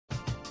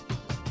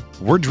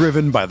We're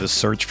driven by the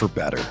search for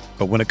better.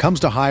 But when it comes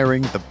to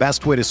hiring, the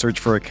best way to search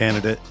for a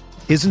candidate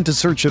isn't to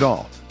search at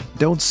all.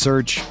 Don't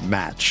search,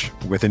 match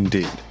with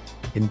Indeed.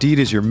 Indeed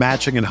is your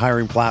matching and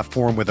hiring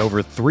platform with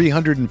over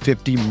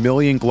 350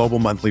 million global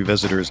monthly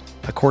visitors,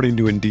 according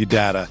to Indeed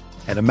data,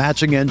 and a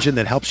matching engine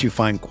that helps you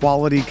find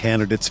quality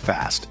candidates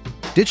fast.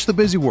 Ditch the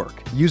busy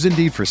work. Use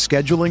Indeed for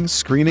scheduling,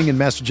 screening, and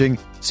messaging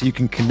so you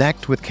can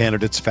connect with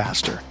candidates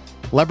faster.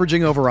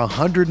 Leveraging over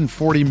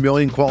 140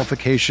 million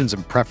qualifications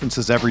and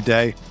preferences every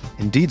day,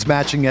 Indeed's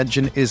matching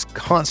engine is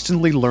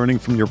constantly learning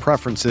from your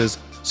preferences,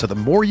 so the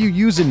more you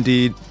use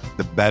Indeed,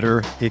 the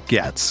better it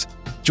gets.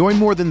 Join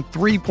more than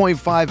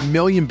 3.5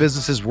 million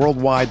businesses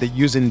worldwide that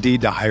use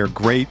Indeed to hire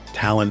great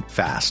talent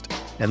fast.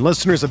 And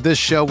listeners of this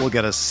show will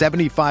get a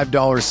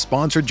 $75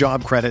 sponsored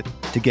job credit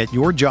to get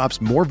your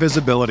jobs more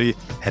visibility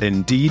at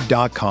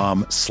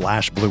Indeed.com/Blue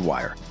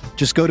Wire.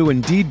 Just go to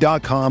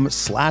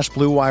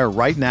Indeed.com/Blue Wire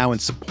right now and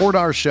support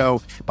our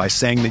show by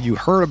saying that you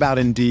heard about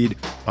Indeed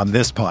on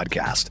this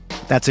podcast.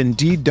 That's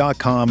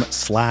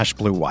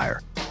Indeed.com/Blue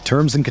Wire.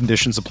 Terms and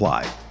conditions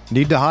apply.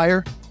 Need to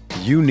hire?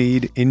 You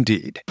need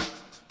Indeed.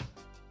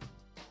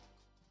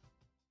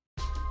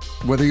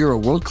 Whether you're a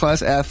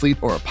world-class athlete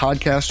or a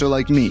podcaster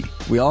like me,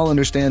 we all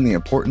understand the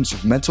importance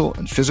of mental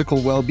and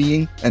physical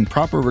well-being and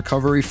proper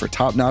recovery for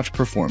top-notch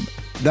performance.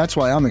 That's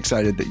why I'm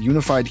excited that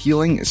Unified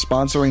Healing is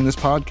sponsoring this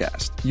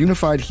podcast.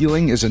 Unified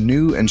Healing is a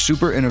new and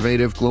super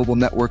innovative global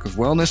network of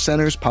wellness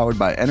centers powered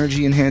by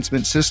Energy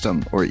Enhancement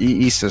System, or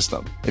EE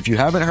System. If you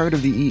haven't heard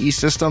of the EE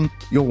System,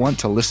 you'll want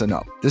to listen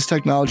up. This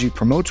technology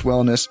promotes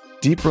wellness,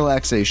 deep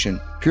relaxation,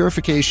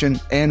 purification,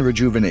 and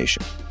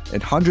rejuvenation.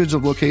 At hundreds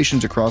of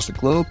locations across the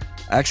globe,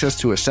 access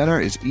to a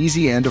center is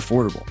easy and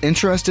affordable.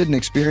 Interested in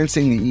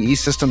experiencing the EE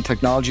System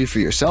technology for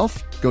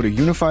yourself? Go to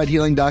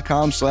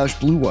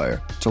unifiedhealing.com/Blue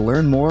Wire to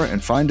learn more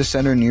and find a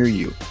center near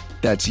you.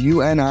 That's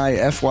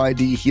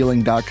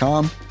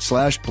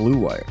UNIFYDhealing.com/Blue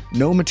Wire.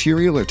 No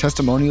material or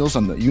testimonials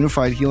on the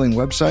Unified Healing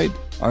website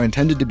are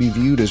intended to be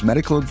viewed as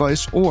medical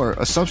advice or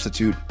a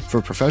substitute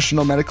for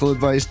professional medical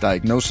advice,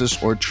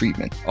 diagnosis, or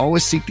treatment.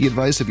 Always seek the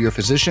advice of your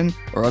physician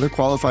or other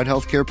qualified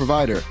healthcare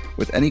provider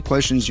with any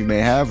questions you may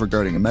have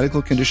regarding a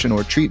medical condition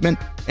or treatment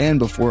and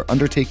before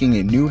undertaking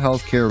a new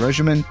healthcare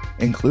regimen,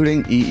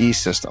 including EE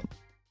System.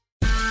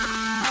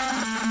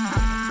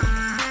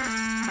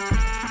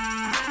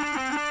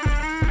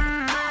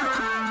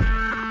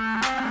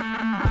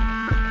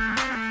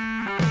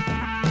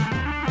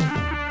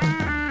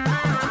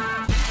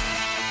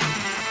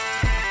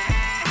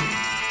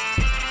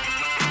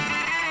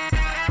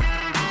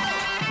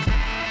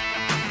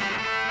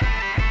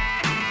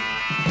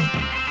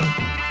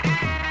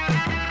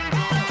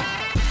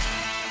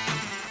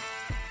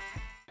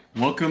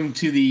 Welcome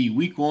to the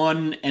Week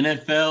 1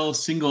 NFL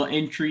Single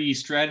Entry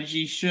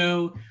Strategy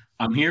Show.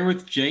 I'm here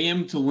with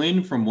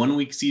JMtoWin from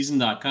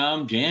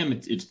OneWeekSeason.com. JM,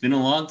 it's been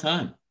a long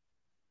time.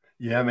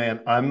 Yeah, man.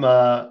 I'm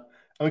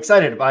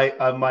excited.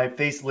 My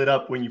face lit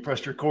up when you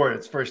pressed record.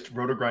 It's first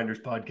Roto Grinders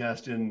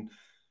podcast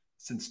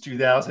since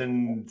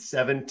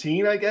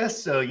 2017, I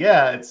guess. So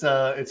yeah,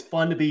 it's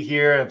fun to be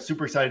here. I'm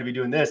super excited to be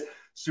doing this.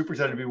 Super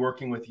excited to be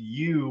working with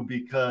you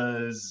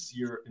because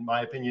you're, in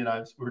my opinion,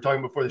 we were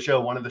talking before the show,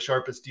 one of the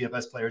sharpest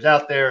DFS players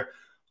out there.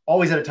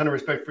 Always had a ton of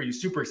respect for you.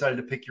 Super excited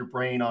to pick your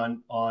brain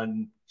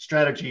on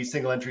strategy,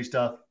 single entry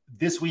stuff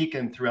this week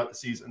and throughout the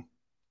season.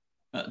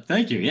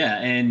 Thank you. Yeah.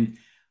 And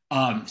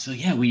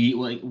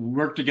we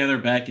worked together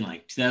back in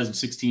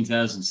 2016,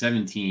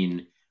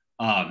 2017.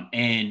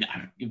 And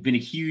I've been a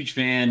huge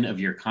fan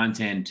of your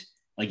content.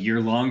 Like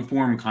your long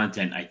form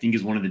content, I think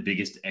is one of the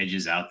biggest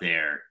edges out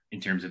there in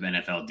terms of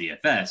NFL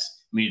DFS.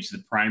 I mean, it's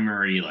the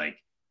primary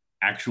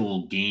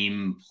actual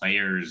game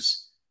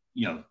players,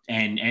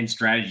 and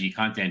strategy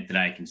content that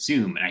I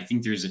consume. And I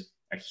think there's a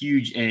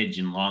huge edge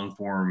in long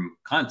form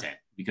content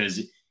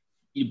because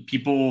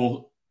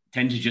people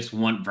tend to just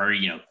want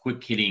very,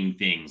 quick hitting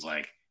things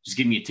like just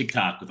give me a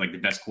TikTok with the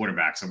best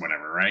quarterbacks or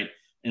whatever. Right.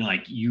 And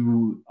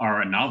you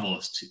are a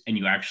novelist and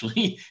you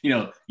actually,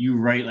 you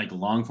write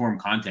long form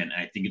content.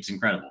 And I think it's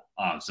incredible.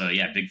 So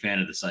yeah, big fan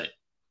of the site.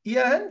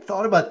 Yeah, I hadn't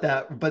thought about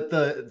that, but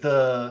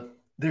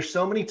there's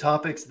so many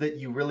topics that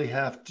you really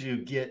have to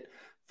get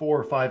 4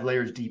 or 5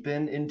 layers deep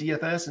in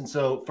DFS. And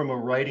so from a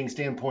writing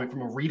standpoint,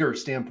 from a reader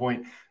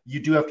standpoint, you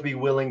do have to be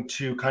willing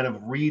to kind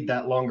of read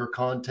that longer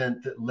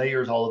content that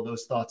layers all of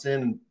those thoughts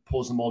in and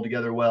pulls them all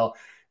together well.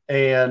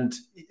 And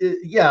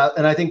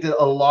and I think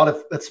that a lot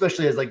of,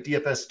 especially as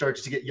DFS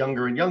starts to get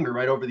younger and younger,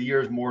 right? Over the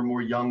years, more and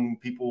more young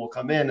people will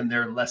come in and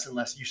they're less and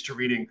less used to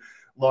reading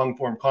long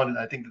form content.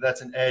 I think that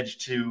that's an edge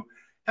to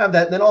have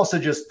that. And then also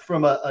just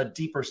from a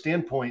deeper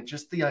standpoint,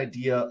 just the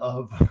idea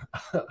of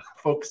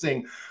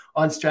focusing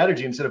on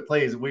strategy instead of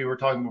plays. We were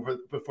talking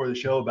before the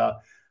show about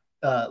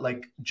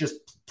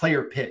just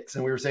player picks.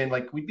 And we were saying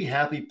we'd be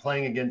happy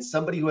playing against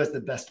somebody who has the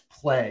best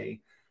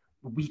play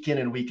week in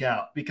and week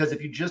out, because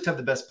if you just have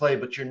the best play,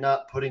 but you're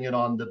not putting it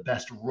on the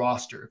best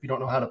roster, if you don't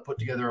know how to put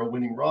together a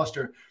winning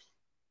roster,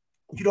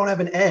 you don't have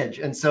an edge.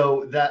 And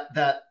so that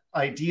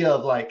idea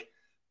of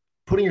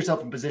putting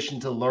yourself in position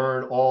to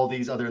learn all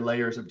these other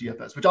layers of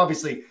DFS, which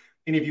obviously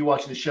any of you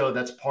watching the show,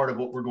 that's part of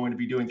what we're going to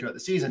be doing throughout the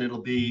season.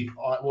 It'll be,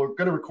 we're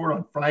going to record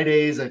on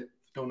Fridays. I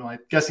don't know. I'm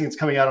guessing it's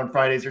coming out on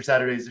Fridays or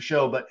Saturdays, the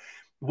show, but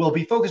we'll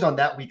be focused on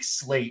that week's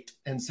slate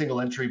and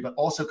single entry, but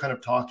also kind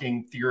of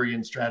talking theory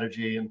and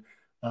strategy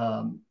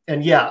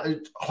and yeah,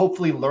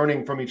 hopefully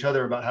learning from each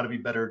other about how to be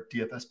better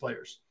DFS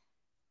players.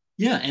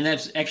 Yeah. And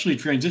that's actually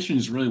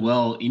transitions really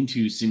well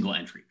into single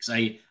entry. Cause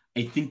I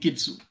think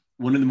it's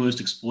one of the most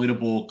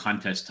exploitable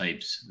contest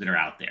types that are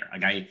out there.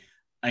 Like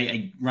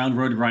I round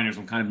road grinders,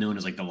 I'm kind of known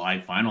as like the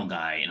live final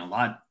guy. And a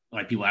lot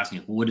like people ask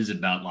me, well, what is it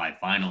about live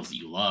finals that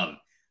you love?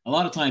 A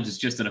lot of times it's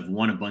just that I've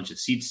won a bunch of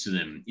seats to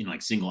them in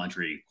like single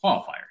entry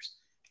qualifiers.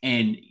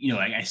 And, you know,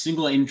 I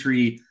single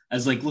entry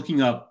as like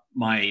looking up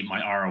my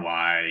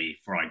ROI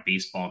for like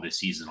baseball this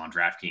season on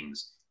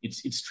DraftKings,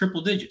 it's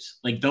triple digits,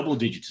 like double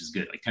digits is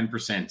good, like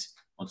 10%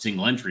 on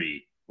single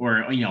entry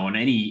or, you know, on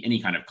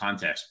any kind of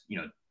contest, you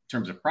know, in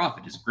terms of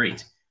profit is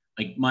great.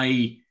 Like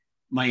my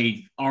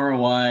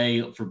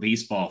ROI for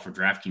baseball for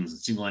DraftKings and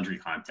single entry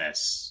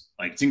contests,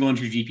 like single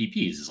entry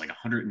GPPs is like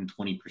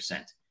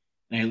 120%.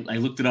 And I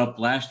looked it up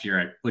last year.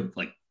 I put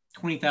like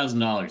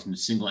 $20,000 into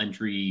single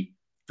entry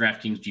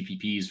DraftKings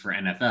GPPs for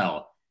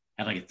NFL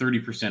at like a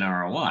 30%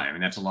 ROI. I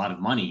mean, that's a lot of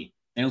money.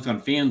 And I looked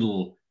on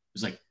FanDuel, it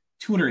was like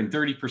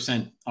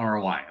 230%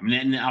 ROI. I mean,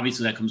 and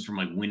obviously that comes from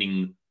like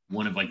winning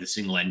one of like the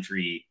single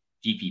entry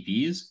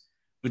GPPs.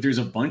 But there's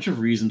a bunch of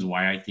reasons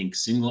why I think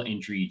single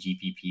entry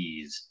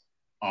GPPs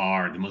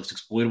are the most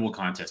exploitable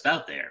contest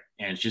out there.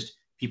 And it's just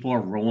people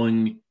are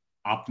rolling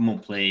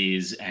optimal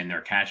plays and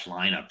their cash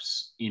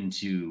lineups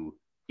into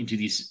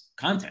these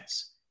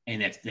contests.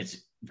 And that's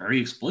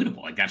very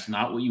exploitable. Like that's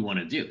not what you want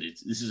to do.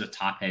 This is a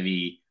top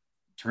heavy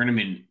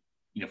tournament,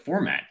 you know,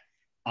 format.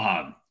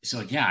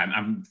 So yeah,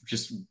 I'm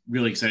just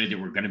really excited that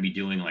we're going to be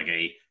doing like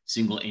a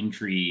single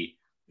entry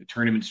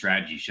tournament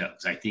strategy show.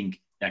 Cause I think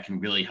that can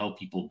really help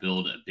people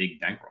build a big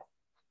bankroll.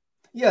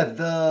 Yeah,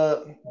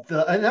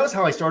 and that was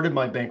how I started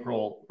my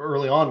bankroll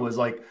early on, was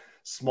like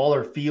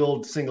smaller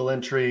field single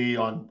entry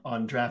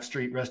on Draft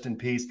Street, rest in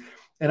peace.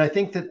 And I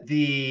think that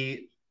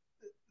the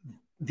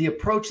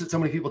approach that so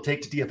many people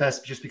take to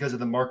DFS just because of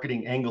the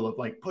marketing angle of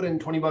like put in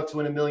 $20,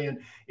 win $1 million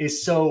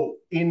is so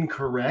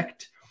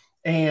incorrect.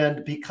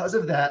 And because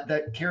of that,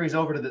 that carries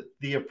over to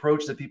the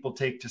approach that people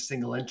take to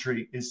single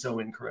entry is so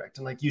incorrect.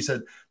 And like you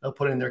said, they'll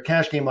put in their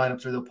cash game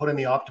lineups or they'll put in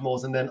the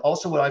optimals. And then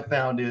also what I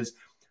found is,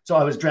 so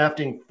I was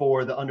drafting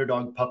for the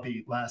underdog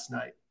puppy last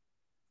night.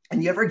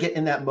 And you ever get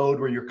in that mode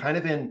where you're kind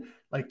of in,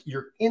 like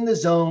you're in the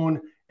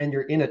zone and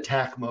you're in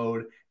attack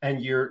mode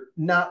and you're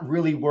not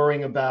really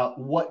worrying about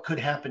what could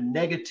happen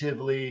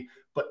negatively,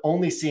 but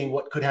only seeing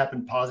what could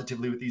happen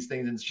positively with these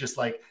things. And it's just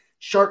like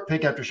sharp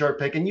pick after sharp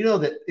pick. And you know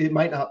that it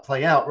might not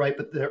play out, right?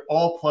 But they're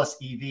all plus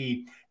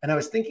EV. And I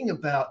was thinking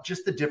about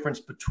just the difference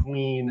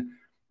between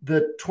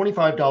the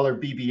 $25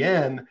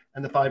 BBM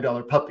and the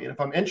 $5 puppy. And if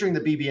I'm entering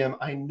the BBM,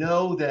 I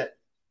know that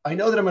I'm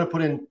going to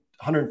put in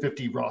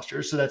 150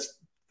 rosters. So that's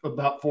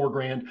about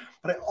 $4,000.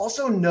 But I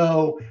also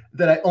know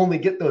that I only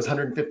get those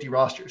 150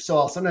 rosters. So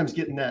I'll sometimes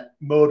get in that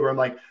mode where I'm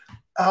like,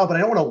 oh, but I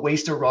don't want to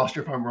waste a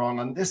roster if I'm wrong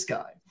on this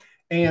guy.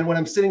 And when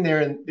I'm sitting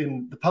there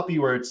in the puppy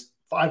where it's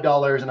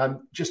 $5 and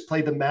I'm just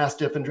played the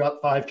Mastiff and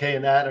dropped 5K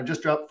in that, and I've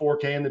just dropped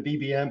 4K in the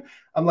BBM,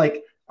 I'm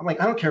like, I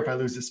don't care if I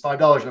lose this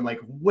 $5. And I'm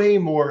like way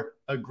more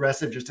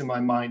aggressive just in my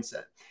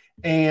mindset.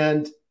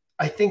 And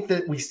I think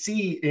that we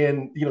see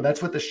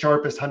that's what the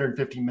sharpest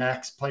 150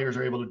 max players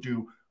are able to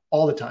do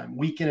all the time,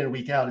 week in and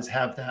week out, is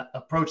have that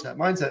approach, that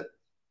mindset.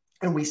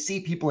 And we see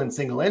people in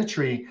single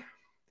entry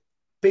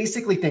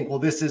basically think, well,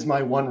 this is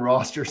my one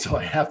roster, so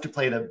I have to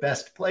play the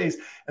best plays.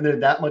 And they're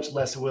that much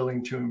less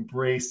willing to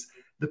embrace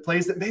the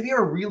plays that maybe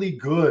are really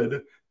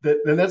good.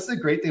 And that's the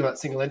great thing about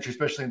single entry,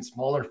 especially in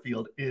smaller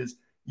field, is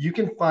you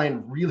can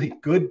find really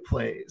good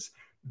plays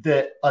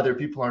that other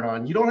people aren't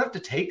on. You don't have to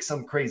take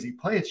some crazy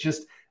play. It's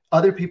just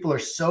other people are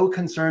so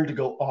concerned to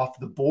go off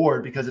the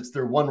board because it's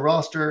their one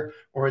roster,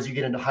 or as you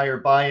get into higher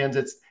buy-ins,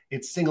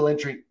 it's single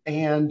entry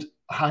and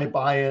high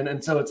buy-in.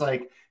 And so it's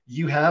like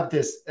you have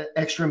this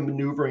extra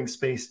maneuvering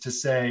space to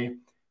say,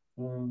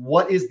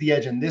 what is the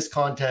edge in this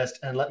contest?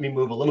 And let me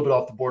move a little bit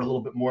off the board, a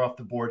little bit more off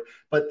the board.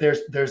 But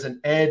there's an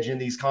edge in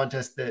these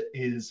contests that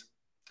is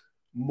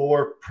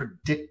more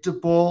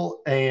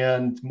predictable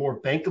and more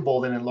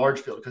bankable than in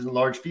large field. Because in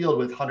large field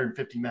with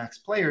 150 max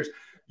players,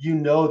 you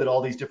know that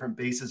all these different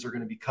bases are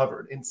going to be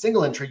covered. In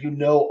single entry, you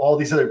know all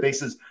these other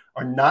bases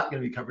are not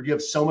going to be covered. You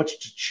have so much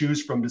to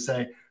choose from to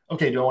say,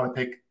 okay, do I want to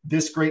pick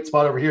this great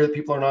spot over here that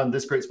people aren't on,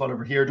 this great spot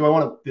over here? Do I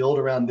want to build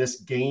around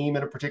this game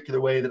in a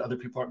particular way that other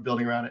people aren't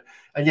building around it?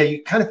 And yeah,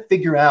 you kind of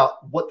figure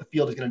out what the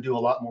field is going to do a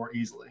lot more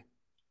easily.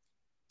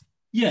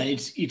 Yeah,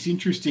 it's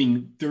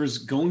interesting. There's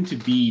going to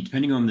be,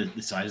 depending on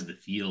the size of the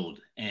field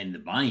and the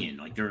buy-in,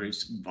 like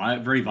there's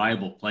very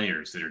viable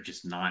players that are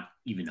just not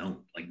even owned,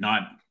 like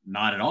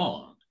not at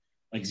all owned,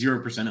 like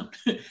 0%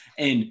 owned.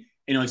 And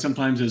like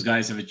sometimes those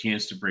guys have a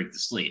chance to break the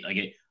slate. Like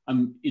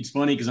it's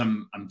funny because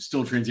I'm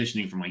still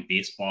transitioning from like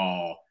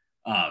baseball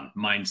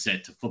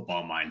mindset to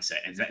football mindset.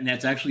 And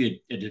that's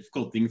actually a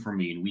difficult thing for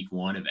me in week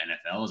one of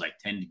NFL is I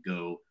tend to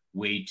go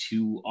way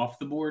too off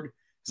the board.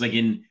 It's like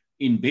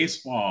in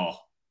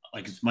baseball,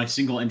 like it's my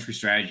single entry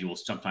strategy will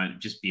sometimes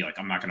just be like,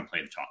 I'm not going to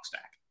play the chalk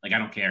stack. Like, I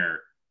don't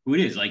care who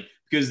it is. Like,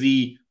 because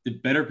the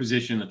better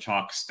position the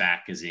chalk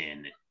stack is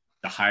in,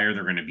 the higher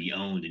they're going to be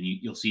owned. And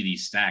you'll see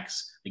these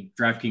stacks. Like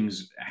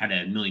DraftKings had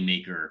a million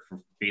maker for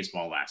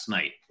baseball last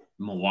night.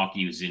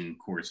 Milwaukee was in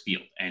Coors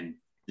Field, and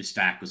the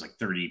stack was like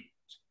 30%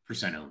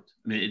 owned.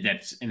 I mean,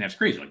 that's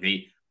crazy. Like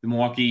the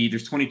Milwaukee,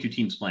 there's 22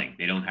 teams playing.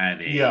 They don't have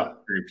a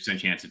 30%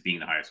 chance of being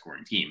the highest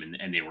scoring team,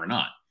 and they were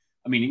not.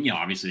 I mean,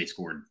 obviously they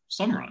scored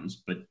some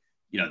runs, but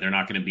they're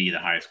not going to be the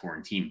highest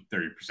scoring team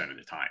 30% of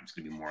the time. It's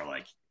going to be more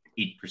like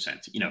 8%.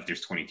 If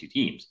there's 22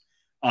 teams.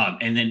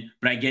 But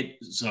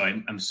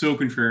I'm so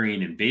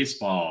contrarian in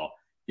baseball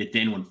that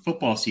then when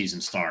football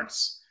season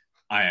starts,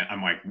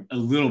 I'm like a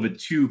little bit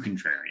too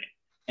contrarian.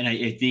 And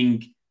I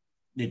think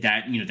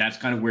that's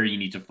kind of where you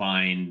need to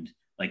find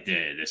like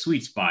the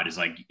sweet spot is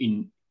like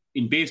in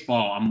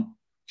baseball, I'm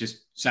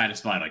just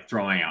satisfied like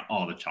throwing out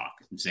all the chalk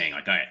and saying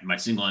like, all right, my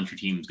single entry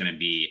team is going to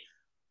be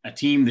a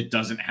team that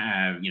doesn't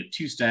have,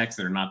 two stacks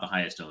that are not the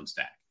highest owned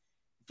stack.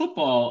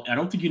 Football, I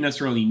don't think you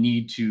necessarily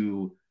need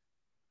to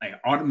like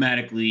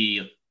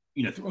automatically,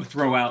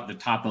 throw out the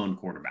top owned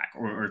quarterback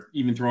or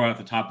even throw out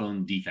the top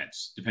owned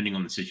defense, depending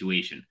on the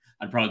situation.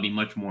 I'd probably be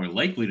much more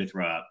likely to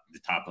throw out the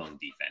top owned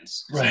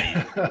defense.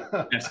 Right.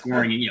 That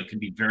scoring, can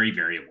be very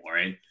variable,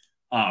 right?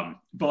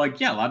 But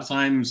like, yeah, a lot of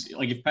times,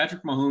 like if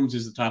Patrick Mahomes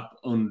is the top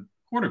owned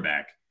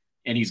quarterback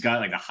and he's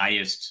got like the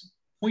highest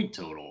point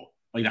total,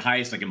 like the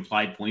highest like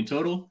implied point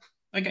total,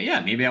 like, yeah,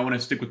 maybe I want to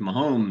stick with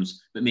Mahomes,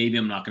 but maybe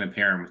I'm not going to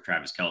pair him with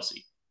Travis Kelce.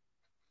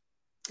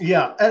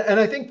 Yeah. And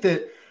I think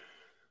that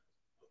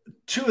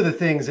two of the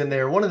things in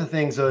there, one of the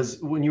things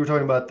was when you were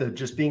talking about the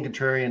just being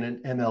contrarian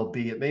in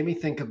MLB, it made me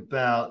think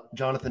about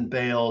Jonathan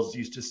Bales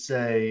used to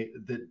say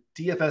that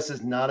DFS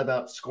is not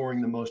about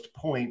scoring the most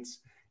points.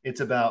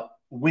 It's about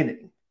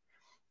winning.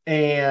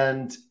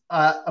 And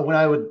when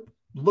I would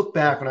look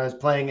back when I was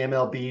playing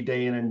MLB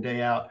day in and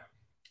day out,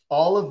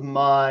 all of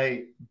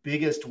my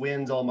biggest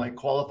wins, all my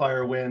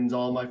qualifier wins,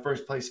 all my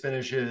first place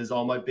finishes,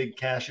 all my big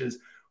cashes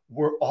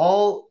were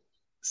all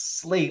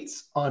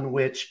slates on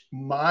which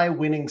my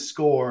winning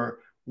score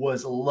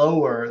was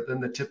lower than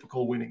the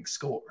typical winning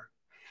score.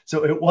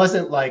 So it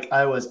wasn't like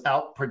I was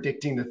out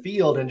predicting the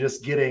field and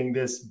just getting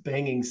this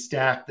banging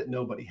stack that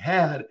nobody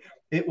had.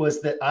 It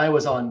was that I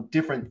was on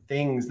different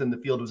things than the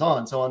field was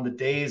on. So on the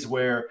days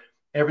where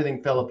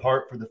everything fell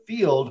apart for the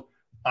field,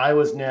 I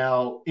was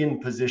now in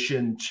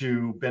position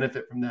to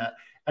benefit from that.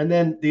 And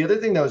then the other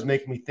thing that was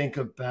making me think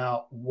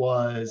about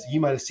was,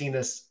 you might have seen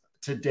this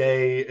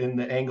today in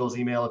the Angles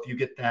email if you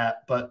get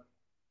that, but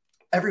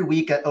every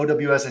week at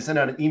OWS I send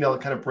out an email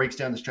that kind of breaks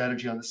down the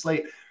strategy on the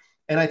slate.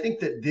 And I think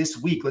that this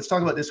week, let's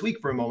talk about this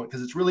week for a moment,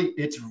 because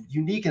it's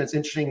unique and it's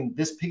interesting.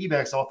 This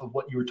piggybacks off of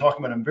what you were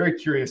talking about. I'm very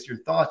curious your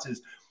thoughts.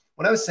 Is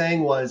what I was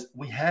saying was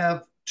we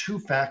have two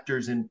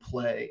factors in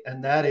play,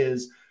 and that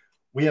is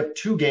we have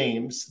two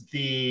games,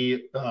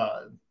 the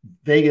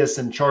Vegas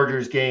and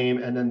Chargers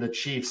game, and then the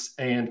Chiefs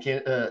and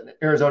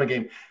Arizona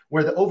game,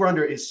 where the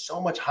over-under is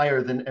so much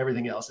higher than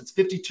everything else. It's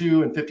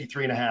 52 and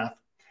 53.5.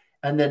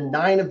 And then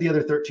 9 of the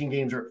other 13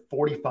 games are at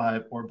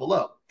 45 or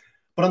below.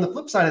 But on the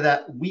flip side of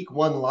that, week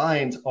one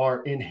lines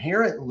are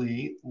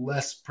inherently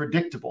less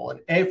predictable. And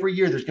every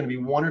year there's going to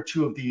be one or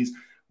two of these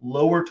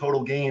lower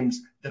total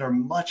games that are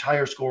much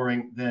higher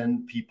scoring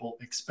than people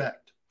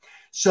expect.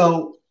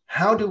 So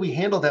how do we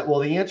handle that?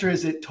 Well, the answer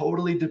is it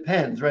totally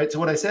depends, right? So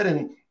what I said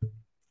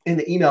in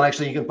the email,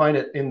 actually, you can find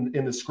it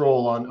in the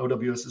scroll on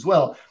OWS as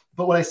well.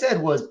 But what I said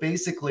was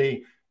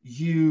basically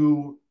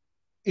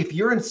if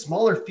you're in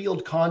smaller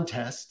field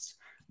contests,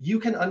 you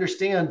can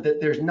understand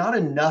that there's not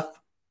enough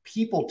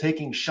people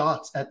taking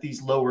shots at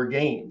these lower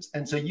games.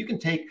 And so you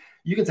can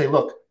say,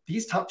 look,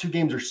 these top two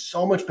games are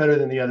so much better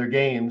than the other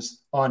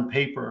games on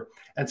paper.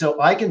 And so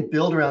I can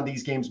build around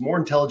these games more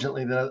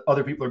intelligently than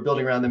other people are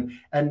building around them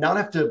and not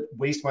have to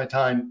waste my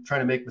time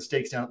trying to make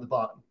mistakes down at the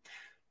bottom.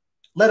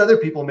 Let other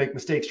people make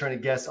mistakes trying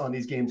to guess on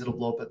these games that'll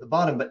blow up at the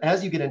bottom. But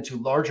as you get into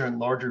larger and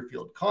larger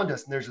field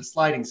contests, and there's a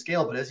sliding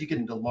scale, but as you get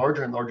into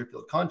larger and larger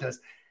field contests,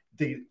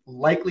 the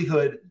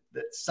likelihood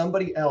that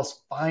somebody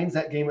else finds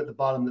that game at the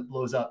bottom that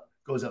blows up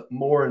goes up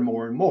more and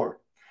more and more.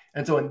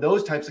 And so in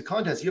those types of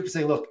contests, you have to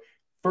say, look,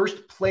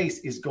 first place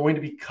is going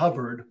to be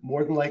covered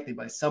more than likely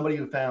by somebody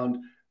who found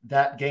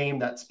that game,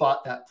 that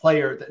spot, that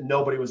player that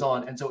nobody was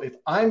on. And so if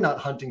I'm not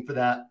hunting for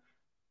that,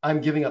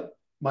 I'm giving up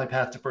my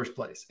path to first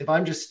place. If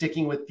I'm just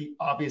sticking with the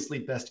obviously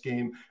best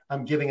game,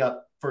 I'm giving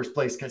up first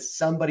place because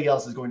somebody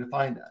else is going to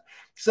find that.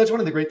 So that's one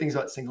of the great things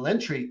about single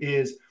entry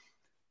is,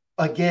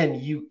 again,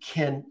 you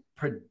can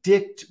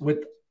predict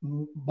with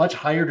much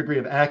higher degree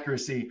of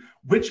accuracy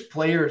which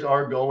players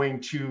are going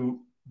to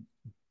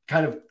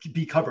kind of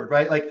be covered,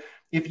 right? Like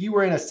if you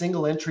were in a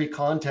single entry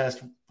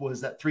contest,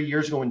 was that 3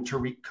 years ago when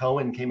Tariq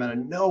Cohen came out of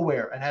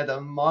nowhere and had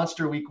a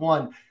monster week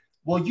one?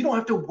 Well, you don't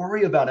have to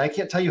worry about it. I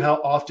can't tell you how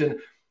often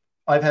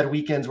I've had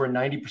weekends where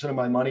 90% of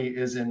my money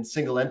is in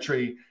single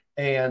entry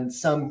and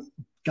some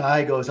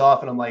guy goes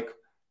off and I'm like,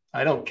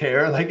 I don't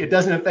care. Like, it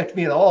doesn't affect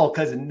me at all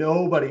because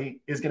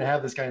nobody is going to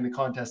have this guy in the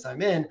contest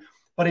I'm in.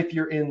 But if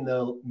you're in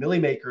the Millie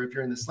Maker, if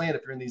you're in the slant,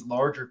 if you're in these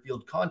larger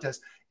field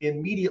contests,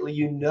 immediately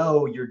you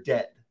know you're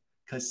dead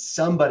because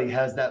somebody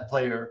has that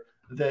player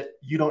that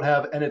you don't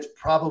have. And it's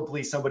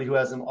probably somebody who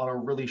has them on a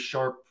really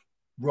sharp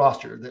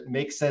roster that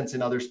makes sense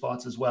in other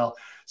spots as well.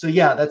 So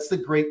yeah, that's the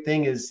great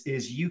thing is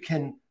you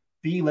can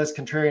be less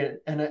contrarian.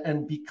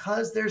 And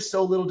because there's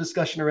so little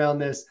discussion around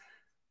this,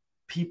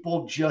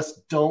 people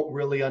just don't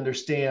really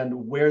understand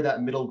where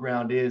that middle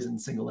ground is in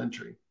single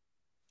entry.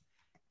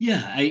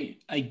 Yeah,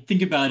 I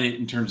think about it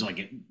in terms of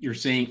like you're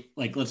saying,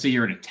 like, let's say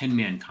you're in a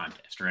 10-man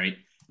contest, right?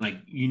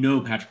 Like,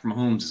 Patrick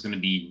Mahomes is going to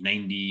be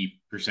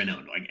 90%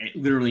 owned. Like,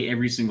 literally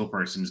every single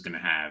person is going to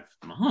have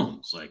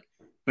Mahomes. Like,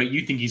 but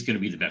you think he's going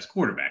to be the best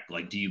quarterback.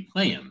 Like, do you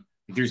play him?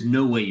 Like, there's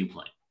no way you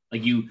play him.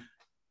 Like,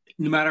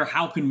 no matter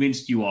how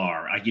convinced you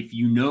are, like, if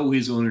you know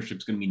his ownership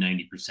is going to be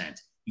 90%,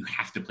 you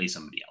have to play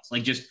somebody else.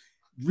 Like, just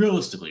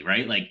realistically,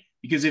 right? Like,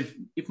 because if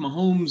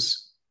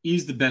Mahomes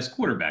is the best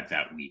quarterback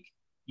that week,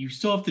 you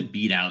still have to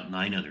beat out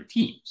 9 other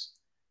teams.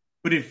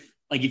 But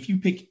if you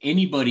pick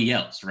anybody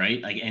else,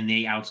 right, like, and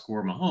they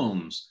outscore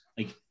Mahomes,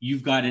 like,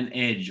 you've got an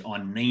edge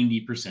on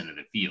 90% of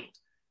the field.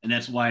 And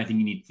that's why I think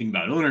you need to think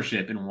about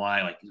ownership and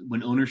why, like,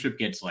 when ownership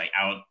gets like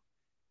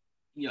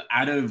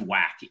out of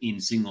whack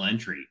in single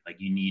entry, like,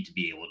 you need to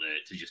be able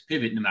to just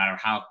pivot no matter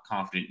how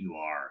confident you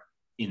are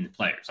in the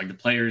players. Like, the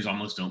players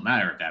almost don't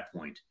matter at that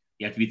point.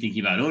 You have to be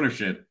thinking about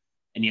ownership.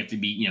 And you have to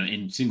be,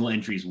 in single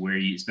entries where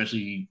you,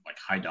 especially like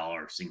high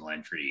dollar single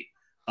entry,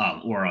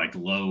 or like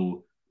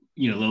low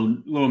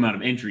amount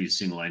of entries,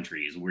 single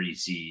entries where you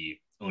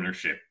see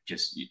ownership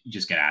just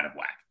get out of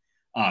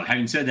whack.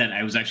 Having said that,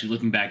 I was actually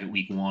looking back at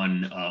week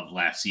 1 of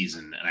last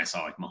season and I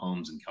saw like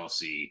Mahomes and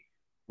Kelsey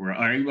or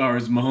it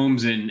was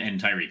Mahomes and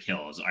Tyreek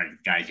Hill are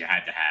guys you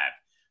had to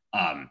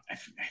have.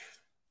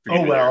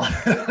 Oh, well.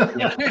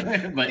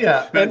 but like,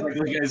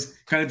 you guys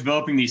kind of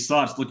developing these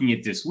thoughts looking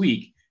at this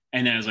week.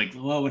 And then I was like,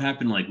 well, what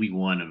happened like week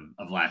 1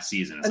 of last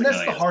season? It's and like,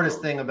 that's the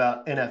hardest thing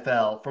about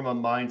NFL from a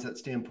mindset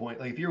standpoint.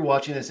 Like, if you're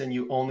watching this and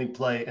you only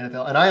play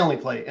NFL, and I only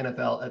play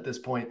NFL at this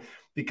point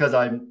because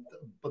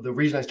the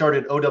reason I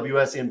started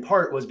OWS in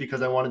part was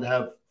because I wanted to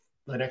have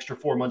an extra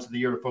 4 months of the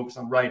year to focus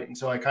on writing.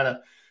 So I kind of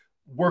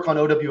work on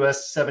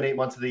OWS 7-8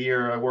 months of the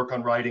year. I work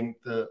on writing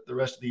the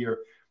rest of the year.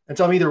 And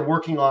so I'm either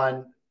working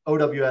on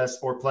OWS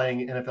or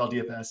playing NFL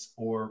DFS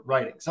or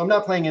writing. So I'm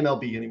not playing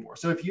MLB anymore.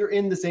 So if you're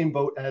in the same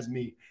boat as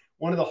me,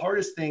 one of the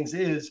hardest things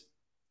is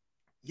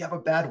you have a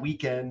bad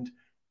weekend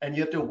and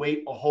you have to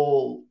wait a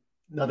whole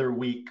another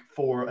week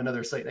for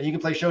another slate. And you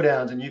can play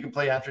showdowns and you can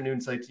play afternoon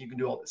slates, and you can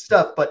do all this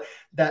stuff, but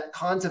that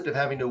concept of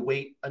having to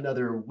wait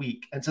another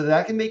week. And so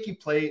that can make you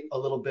play a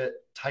little bit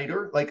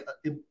tighter. Like,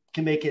 it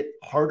can make it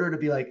harder to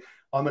be like,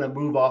 I'm going to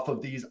move off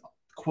of these,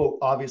 quote,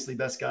 obviously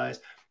best guys.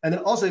 And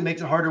then also it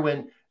makes it harder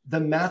when the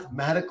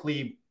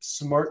mathematically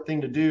smart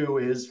thing to do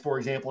is, for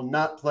example,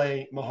 not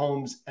play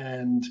Mahomes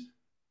and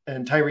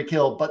Tyreek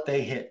Hill, but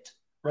they hit,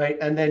 right?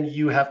 And then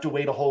you have to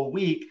wait a whole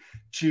week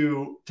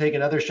to take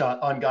another shot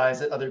on guys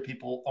that other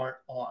people aren't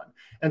on.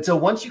 And so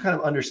once you kind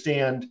of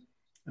understand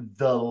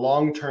the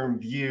long-term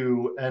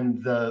view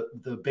and the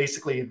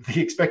basically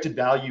the expected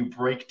value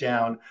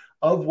breakdown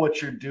of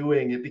what you're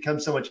doing, it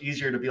becomes so much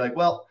easier to be like,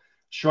 well,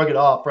 shrug it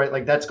off, right?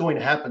 Like, that's going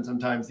to happen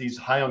sometimes. These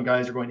high-owned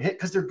guys are going to hit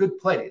because they're good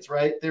plays,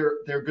 right?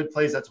 They're good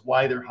plays. That's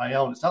why they're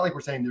high-owned. It's not like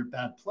we're saying they're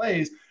bad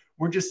plays.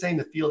 We're just saying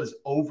the field is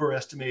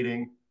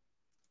overestimating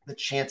the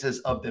chances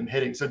of them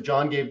hitting. So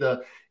John gave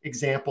the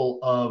example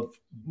of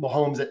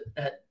Mahomes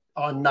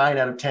on 9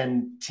 out of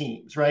 10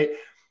 teams, right?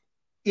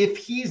 If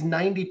he's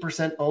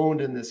 90% owned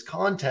in this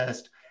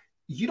contest,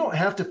 you don't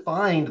have to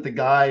find the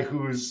guy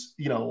who's,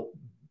 you don't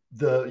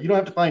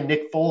have to find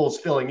Nick Foles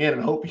filling in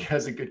and hope he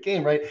has a good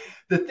game, right?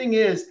 The thing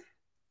is,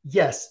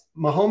 yes,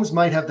 Mahomes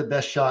might have the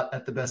best shot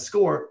at the best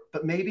score,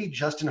 but maybe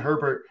Justin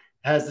Herbert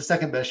has the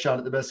second best shot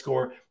at the best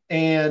score.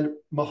 And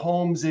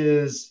Mahomes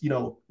is,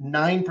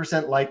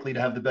 9% likely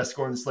to have the best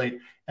score on the slate,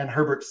 and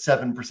Herbert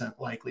 7%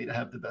 likely to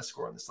have the best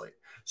score on the slate.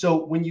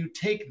 So when you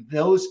take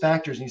those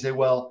factors and you say,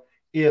 well,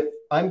 if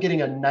I'm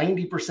getting a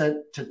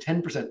 90% to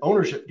 10%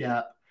 ownership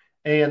gap,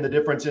 and the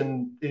difference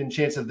in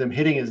chance of them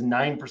hitting is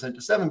 9%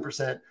 to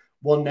 7%,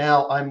 well,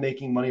 now I'm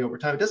making money over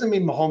time. It doesn't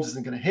mean Mahomes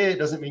isn't going to hit. It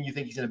doesn't mean you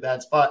think he's in a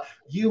bad spot.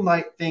 You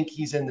might think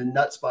he's in the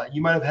nut spot.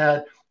 You might have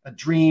had a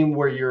dream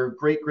where your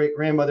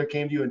great-great-grandmother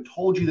came to you and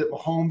told you that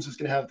Mahomes was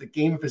going to have the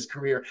game of his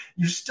career.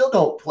 You still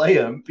don't play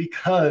him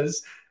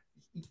because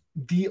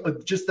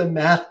the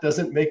math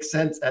doesn't make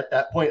sense at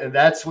that point. And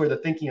that's where the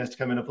thinking has to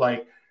come in of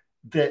like,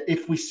 that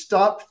if we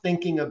stop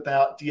thinking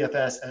about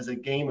DFS as a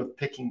game of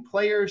picking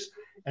players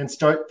and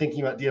start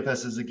thinking about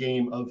DFS as a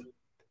game of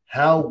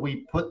how we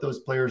put those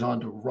players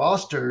onto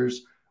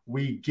rosters,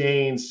 we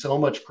gain so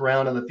much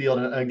ground on the field.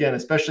 And again,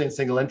 especially in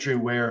single entry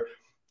where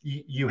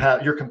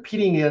you're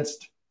competing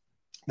against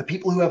the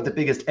people who have the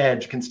biggest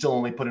edge can still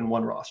only put in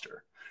one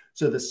roster.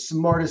 So the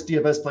smartest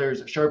DFS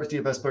players, the sharpest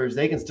DFS players,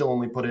 they can still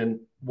only put in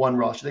one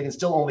roster. They can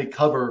still only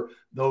cover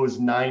those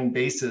 9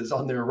 bases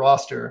on their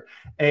roster.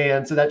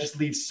 And so that just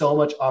leaves so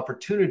much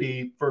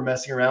opportunity for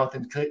messing around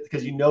with them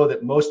because you know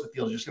that most of the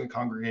field is just going to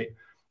congregate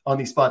on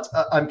these spots.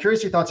 I'm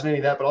curious your thoughts on any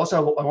of that, but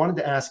also I wanted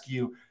to ask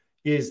you,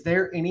 is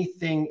there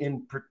anything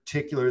in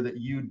particular that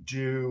you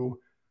do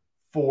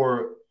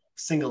for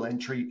single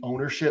entry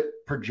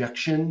ownership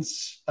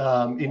projections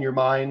in your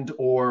mind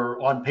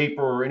or on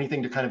paper or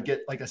anything to kind of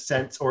get like a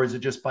sense, or is it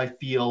just by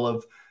feel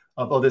of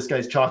oh, this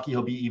guy's chalky,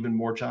 he'll be even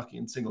more chalky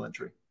in single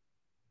entry?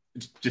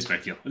 It's just by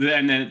feel.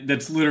 And then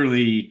that's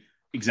literally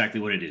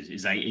exactly what it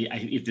is I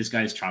if this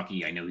guy's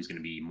chalky, I know he's going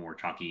to be more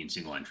chalky in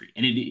single entry.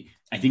 And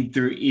I think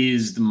there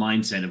is the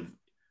mindset of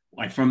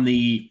like from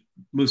the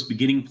most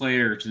beginning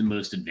player to the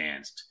most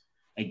advanced,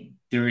 like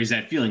there is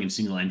that feeling in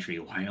single entry,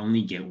 well, I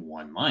only get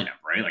one lineup,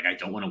 right? Like I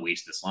don't want to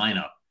waste this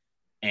lineup.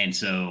 And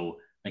so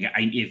like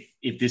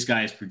if this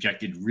guy is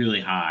projected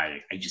really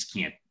high, I just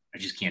can't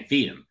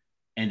fade him.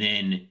 And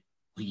then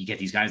you get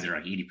these guys that are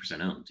like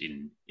 80% owned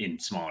in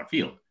smaller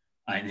field.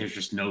 And there's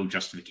just no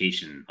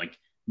justification. Like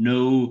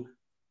no,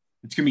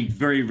 it's going to be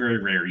very, very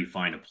rare you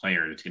find a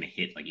player that's going to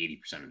hit like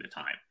 80% of the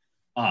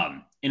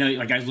time. And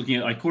like I was looking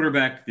at like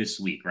quarterback this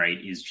week, right,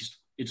 is just,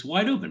 it's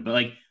wide open. But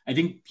like, I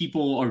think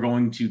people are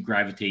going to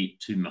gravitate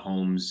to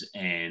Mahomes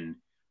and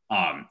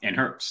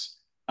Hurts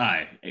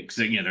because,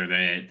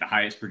 they're the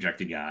highest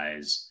projected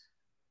guys.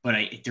 But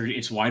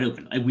it's wide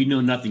open. Like, we know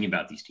nothing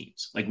about these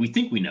teams. Like we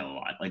think we know a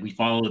lot. Like we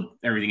followed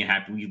everything that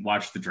happened. We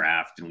watched the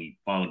draft and we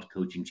followed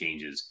coaching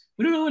changes.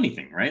 We don't know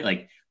anything, right?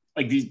 Like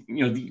these,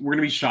 we're going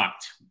to be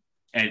shocked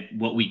at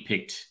what we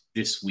picked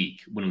this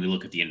week when we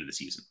look at the end of the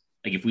season.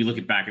 Like if we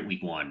look back at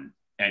week 1,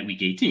 at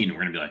week 18, we're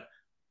going to be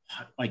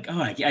like,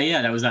 oh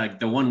yeah, that was like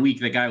the 1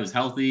 week that guy was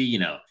healthy.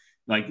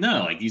 Like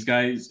no, like these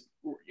guys,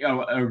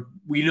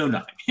 we know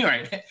nothing,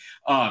 right?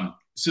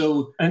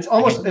 So and it's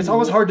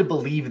almost hard to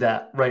believe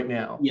that right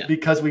now,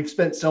 because we've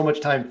spent so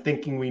much time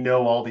thinking we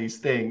know all these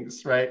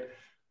things, right?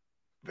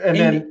 And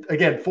then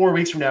again, 4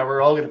 weeks from now,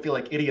 we're all going to feel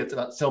like idiots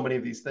about so many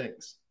of these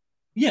things.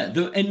 Yeah,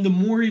 the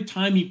more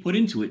time you put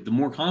into it, the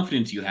more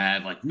confidence you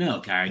have. Like, no,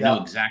 okay, I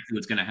know exactly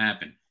what's going to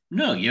happen.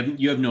 No,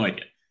 you have no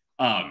idea.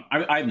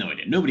 I have no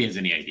idea. Nobody has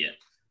any idea.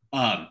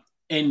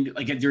 And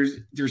like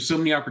there's so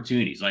many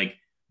opportunities. Like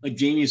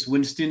Jameis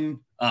Winston.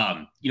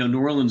 New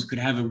Orleans could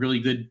have a really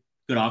good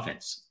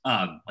offense.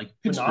 Like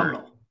Pittsburgh.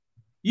 Phenomenal.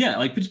 Yeah,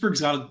 like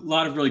Pittsburgh's got a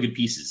lot of really good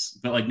pieces,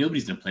 but like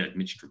nobody's gonna play like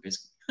Mitch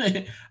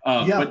Trubisky.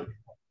 But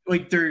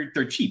like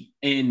they're cheap,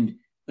 and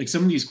like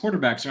some of these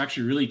quarterbacks are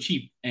actually really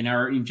cheap and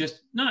are in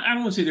just not. I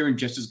don't want to say they're in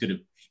just as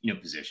good a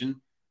position,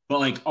 but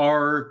like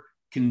our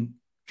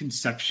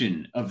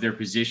conception of their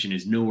position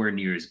is nowhere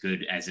near as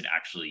good as it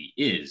actually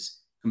is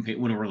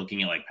when we're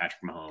looking at like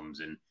Patrick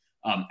Mahomes. And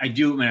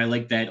I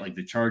like that, like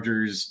the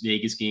Chargers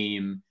Vegas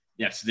game.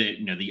 That's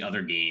the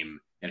other game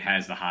that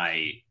has the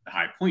high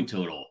point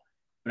total.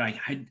 But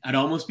I'd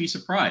almost be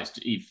surprised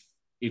if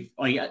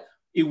like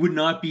it would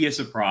not be a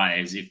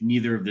surprise if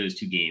neither of those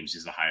two games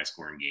is the highest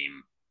scoring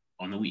game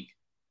on the week.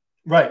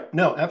 Right.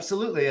 No,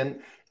 absolutely.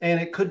 And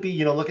it could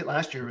be, look at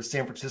last year, it was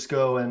San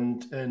Francisco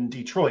and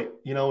Detroit,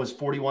 it was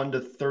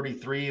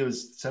 41-33. It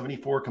was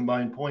 74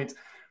 combined points.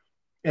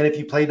 And if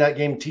you played that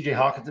game, TJ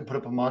Hawkinson put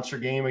up a monster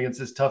game against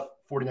this tough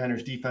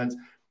 49ers defense,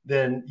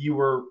 then you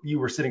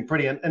were sitting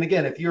pretty. And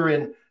again, if you're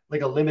in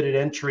like a limited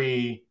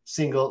entry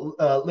single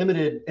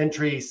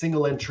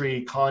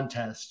entry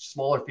contest,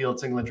 smaller field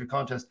single entry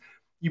contest,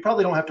 you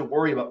probably don't have to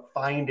worry about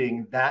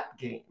finding that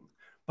game.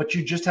 But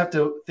you just have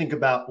to think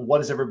about what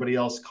is everybody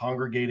else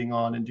congregating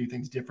on and do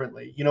things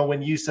differently.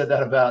 When you said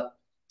that about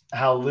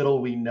how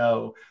little we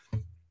know,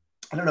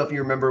 I don't know if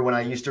you remember when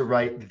I used to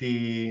write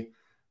the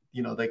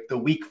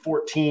week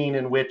 14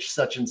 in which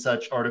such and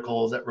such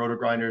articles at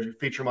Roto-Grinders, would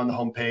feature them on the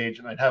homepage,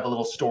 and I'd have a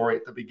little story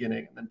at the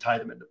beginning and then tie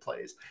them into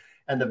plays.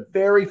 And the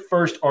very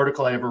first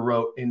article I ever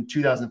wrote in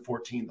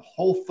 2014, the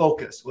whole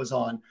focus was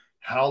on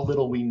how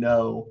little we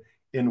know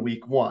in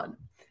week 1.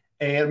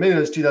 And maybe it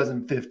was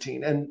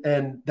 2015.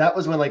 And that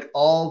was when like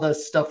all the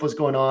stuff was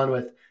going on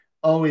with,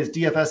 is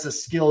DFS a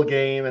skill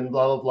game and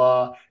blah, blah,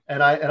 blah.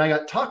 And I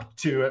got talked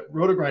to at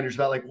Roto-Grinders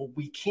about like, well,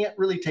 we can't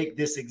really take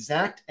this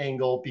exact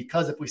angle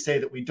because if we say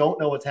that we don't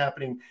know what's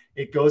happening,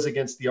 it goes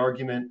against the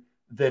argument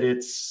that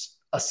it's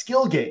a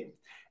skill game.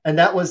 And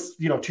that was,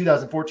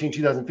 2014,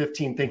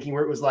 2015 thinking,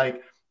 where it was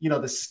like,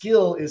 the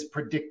skill is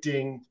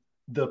predicting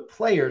the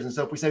players. And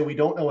so if we say we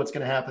don't know what's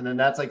going to happen, then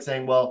that's like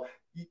saying, well,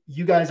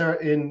 you guys are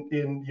in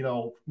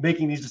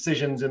making these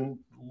decisions, and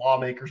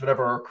lawmakers,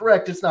 whatever, are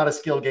correct. It's not a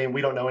skill game.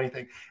 We don't know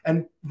anything.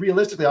 And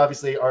realistically,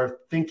 obviously, our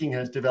thinking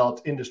has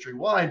developed industry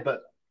wide,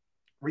 but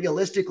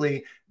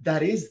realistically,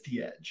 that is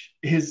the edge,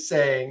 is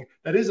saying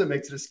that is what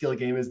makes it a skill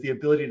game, is the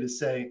ability to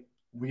say,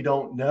 we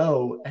don't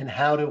know. And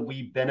how do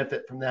we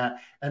benefit from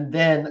that? And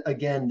then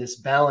again, this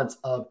balance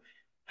of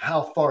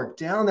how far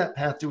down that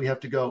path do we have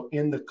to go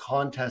in the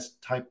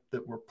contest type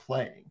that we're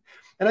playing?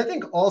 And I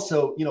think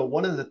also,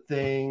 one of the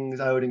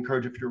things I would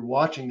encourage if you're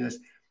watching this,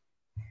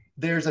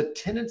 there's a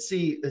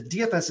tendency,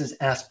 DFS is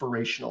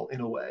aspirational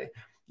in a way.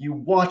 You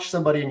watch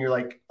somebody and you're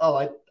like,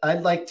 oh,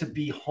 I'd like to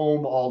be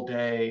home all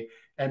day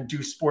and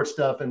do sports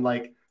stuff and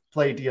like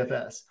play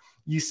DFS.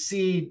 You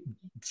see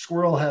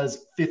Squirrel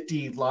has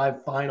 50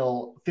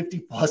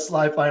 plus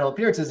live final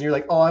appearances, and you're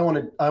like, oh, I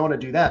want to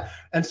do that.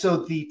 And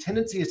so the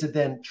tendency is to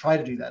then try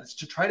to do that. It's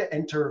to try to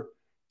enter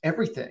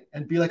everything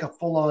and be like a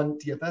full-on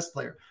DFS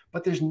player.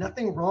 But there's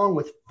nothing wrong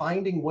with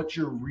finding what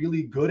you're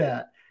really good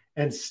at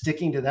and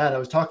sticking to that. I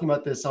was talking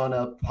about this on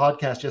a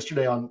podcast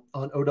yesterday on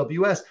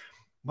OWS.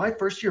 My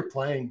first year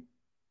playing,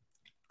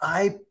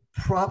 I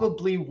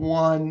probably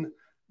won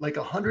like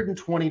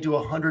 120 to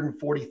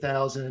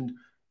 140,000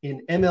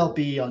 in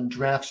MLB on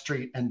Draft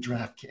Street and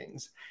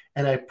DraftKings.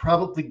 And I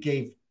probably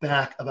gave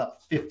back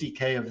about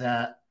 50K of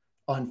that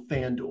on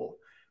FanDuel.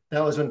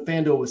 That was when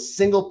FanDuel was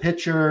single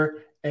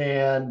pitcher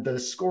and the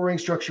scoring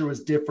structure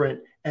was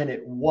different, and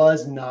it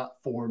was not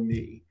for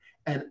me.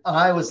 And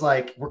I was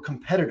like, we're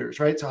competitors,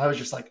 right? So I was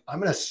just like, I'm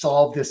going to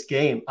solve this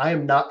game. I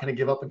am not going to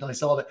give up until I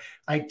solve it.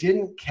 I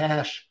didn't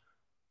cash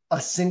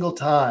a single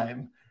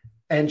time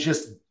and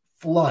just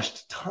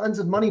flushed tons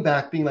of money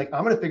back being like,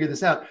 I'm going to figure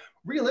this out.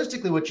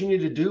 Realistically, what you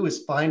need to do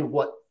is find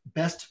what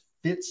best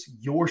fits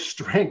your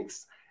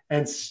strengths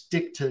and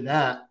stick to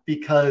that,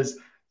 because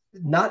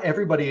not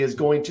everybody is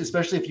going to,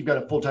 especially if you've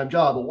got a full-time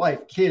job, a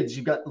wife, kids,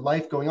 you've got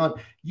life going on.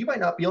 You might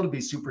not be able to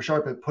be super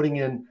sharp at putting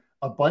in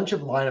a bunch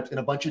of lineups in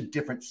a bunch of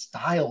different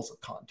styles of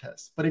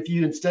contests. But if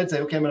you instead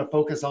say, okay, I'm going to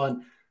focus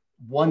on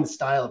one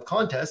style of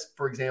contest,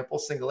 for example,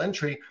 single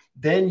entry,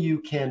 then you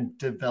can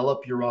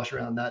develop your roster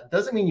around that.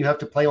 Doesn't mean you have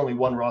to play only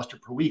one roster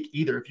per week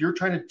either. If you're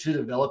trying to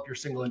develop your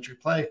single entry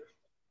play,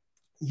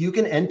 you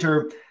can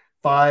enter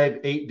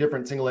 5-8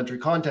 different single entry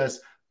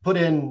contests, put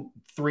in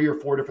 3 or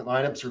 4 different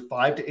lineups or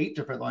 5 to 8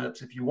 different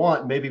lineups if you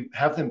want, maybe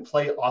have them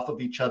play off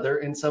of each other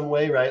in some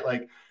way, right?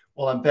 Like,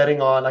 well, I'm betting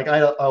on, like I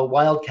had a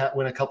Wildcat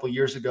win a couple of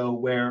years ago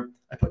where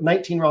I put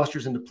 19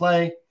 rosters into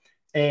play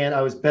and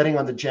I was betting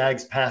on the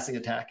Jags passing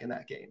attack in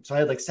that game. So I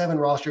had like 7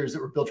 rosters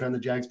that were built around the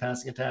Jags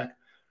passing attack.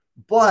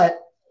 But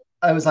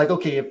I was like,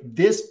 okay, if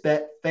this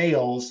bet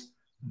fails,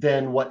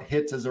 then what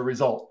hits as a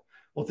result?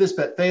 Well, if this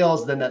bet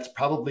fails, then that's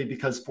probably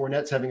because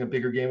Fournette's having a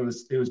bigger game.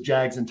 It was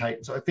Jags and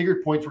Titans. So I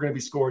figured points were going to be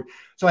scored.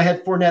 So I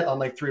had Fournette on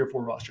like 3 or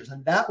 4 rosters.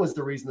 And that was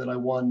the reason that I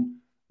won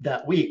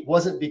that week.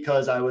 Wasn't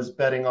because I was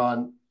betting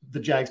on the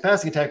Jags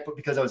passing attack, but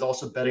because I was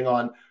also betting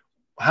on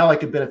how I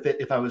could benefit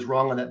if I was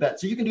wrong on that bet.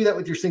 So you can do that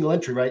with your single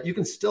entry, right? You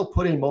can still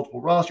put in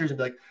multiple rosters and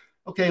be like,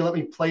 okay, let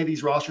me play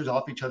these rosters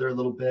off each other a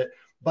little bit,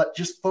 but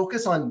just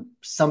focus on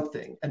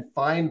something and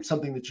find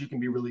something that you can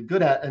be really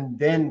good at and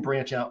then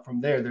branch out from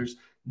there. There's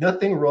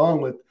nothing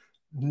wrong with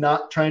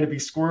not trying to be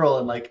Squirrel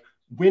and like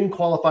win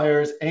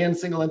qualifiers and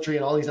single entry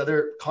and all these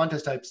other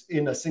contest types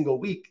in a single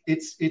week.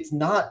 It's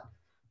not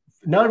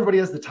everybody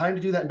has the time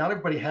to do that. Not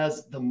everybody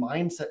has the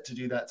mindset to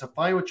do that. So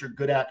find what you're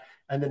good at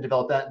and then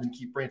develop that and then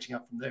keep branching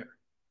out from there.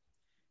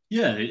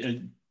 Yeah,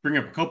 bring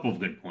up a couple of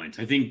good points.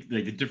 I think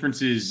like the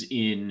differences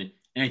in,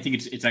 and I think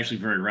it's actually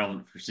very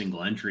relevant for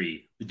single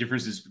entry, the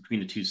differences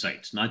between the two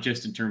sites, not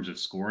just in terms of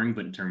scoring,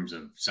 but in terms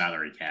of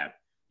salary cap.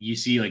 You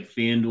see like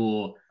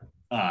FanDuel,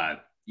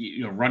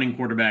 running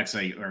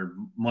quarterbacks are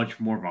much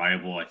more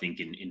viable, I think,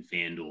 in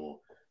FanDuel.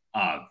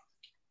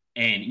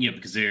 And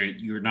because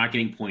you're not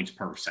getting points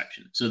per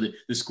reception. So the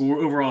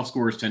overall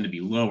scores tend to be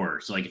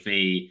lower. So like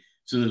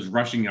so those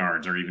rushing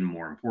yards are even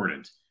more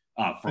important.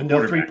 And no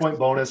 3-point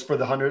bonus for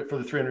the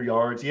 300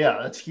 yards. Yeah,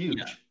 that's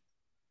huge.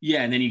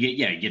 Yeah, and then you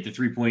get the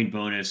 3-point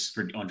bonus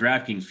on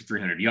DraftKings for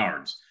 300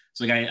 yards.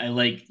 So like I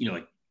like,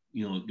 you'll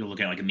look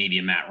at like maybe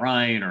a Matt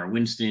Ryan or a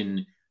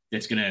Winston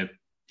that's going to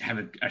have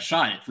a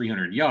shot at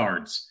 300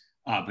 yards.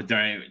 But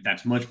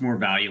that's much more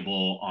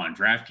valuable on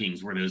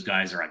DraftKings, where those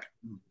guys are like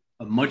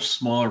a much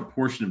smaller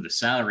portion of the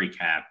salary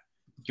cap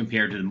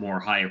compared to the more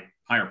higher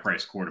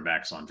priced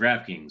quarterbacks on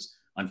DraftKings.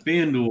 On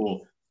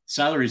FanDuel,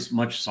 salary is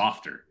much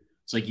softer.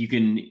 It's like you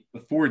can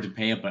afford to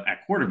pay up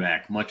at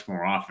quarterback much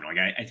more often. Like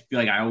I feel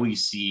like I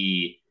always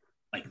see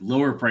like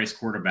lower priced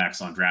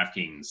quarterbacks on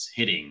DraftKings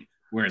hitting,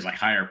 whereas like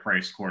higher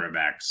priced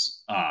quarterbacks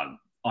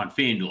on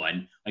FanDuel.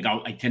 And like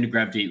I tend to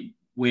gravitate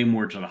way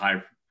more to the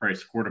high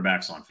priced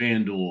quarterbacks on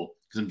FanDuel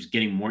because I'm just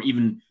getting more,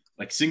 even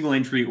like single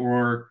entry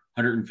or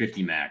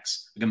 150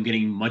 max. Like I'm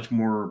getting much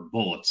more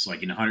bullets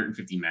like in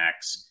 150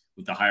 max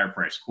with the higher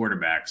priced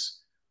quarterbacks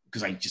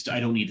because I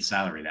don't need the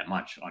salary that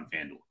much on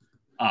FanDuel.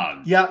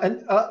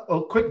 And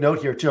a quick note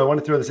here too. I want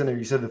to throw this in there.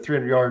 You said the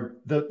 300 yard,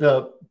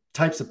 the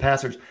types of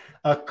passers.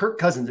 Kirk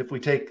Cousins, if we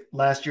take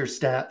last year's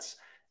stats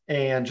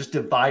and just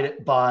divide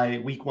it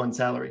by week 1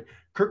 salary,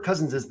 Kirk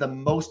Cousins is the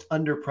most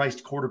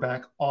underpriced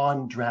quarterback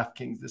on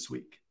DraftKings this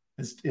week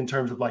in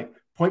terms of like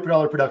point per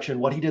dollar production,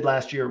 what he did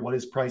last year, what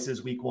his price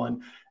is week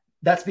 1.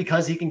 That's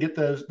because he can get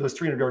those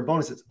 300 yard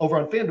bonuses. Over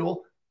on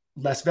FanDuel,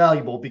 less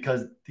valuable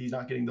because he's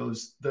not getting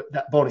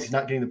that bonus. He's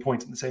not getting the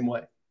points in the same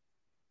way.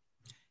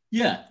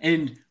 Yeah,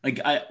 and like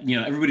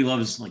everybody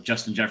loves like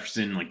Justin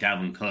Jefferson, like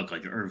Dalvin Cook,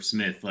 like Irv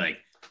Smith. Like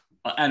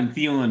Adam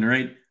Thielen,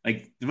 right?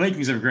 Like the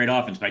Vikings have a great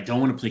offense, but I don't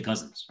want to play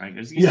Cousins, right?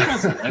 He's Yeah.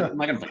 Cousins. I'm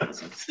not going to play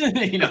Cousins.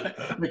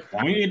 Like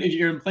why if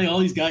you're going to play all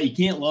these guys, you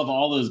can't love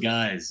all those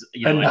guys.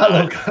 And Like, not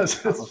love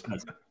Cousins.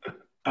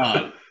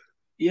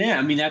 Yeah,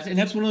 I mean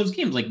that's one of those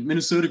games like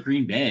Minnesota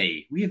Green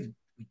Bay. We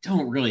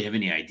don't really have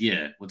any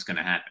idea what's going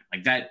to happen.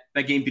 Like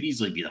that game could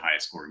easily be the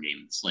highest scoring game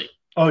in the slate.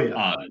 Oh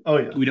yeah.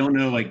 We don't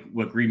know like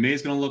what Green Bay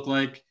is going to look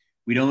like.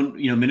 We don't,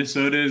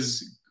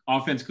 Minnesota's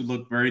offense could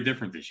look very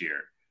different this year.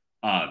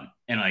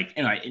 And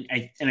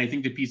I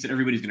think the piece that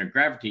everybody's going to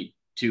gravitate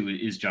to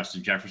is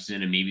Justin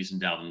Jefferson and maybe some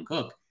Dalvin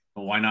Cook,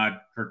 but why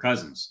not Kirk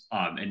Cousins?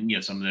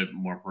 And some of the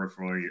more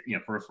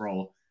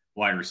peripheral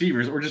wide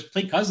receivers, or just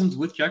play Cousins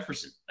with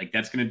Jefferson. Like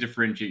that's going to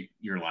differentiate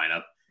your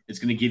lineup. It's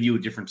going to give you a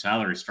different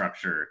salary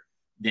structure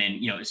than,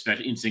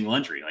 especially in single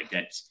entry. Like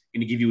that's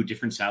going to give you a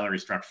different salary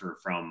structure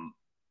from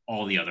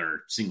all the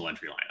other single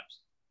entry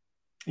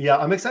lineups. Yeah,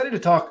 I'm excited to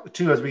talk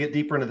too as we get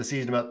deeper into the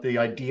season about the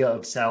idea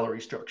of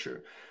salary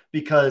structure,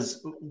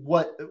 because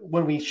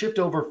when we shift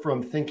over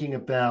from thinking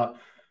about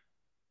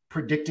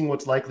predicting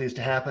what's likely is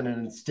to happen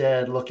and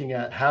instead looking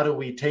at how do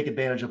we take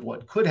advantage of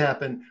what could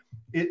happen,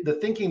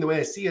 the way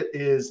I see it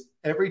is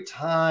every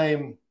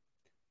time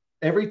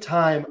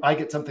I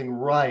get something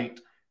right,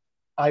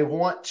 I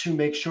want to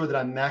make sure that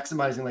I'm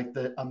maximizing like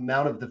the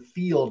amount of the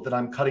field that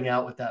I'm cutting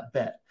out with that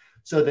bet.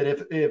 So that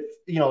if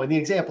in the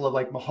example of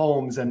like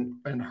Mahomes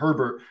and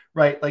Herbert,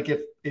 right? Like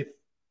if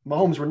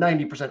Mahomes were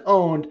 90%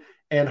 owned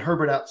and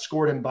Herbert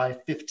outscored him by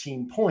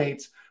 15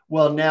 points,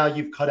 well, now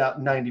you've cut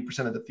out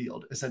 90% of the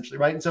field essentially,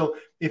 right? And so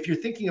if you're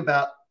thinking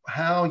about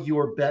how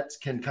your bets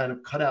can kind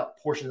of cut out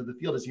portions of the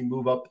field as you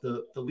move up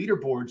the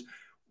leaderboards,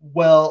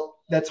 well,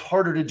 that's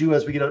harder to do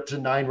as we get up to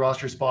 9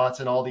 roster spots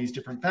and all these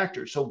different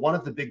factors. So one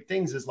of the big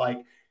things is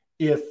like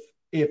if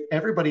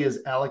everybody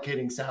is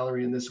allocating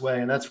salary in this way,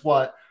 and that's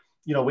what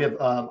we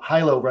have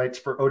Hilo writes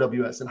for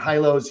OWS, and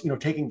Hilo's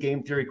taking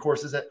game theory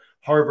courses at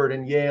Harvard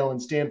and Yale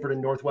and Stanford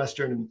and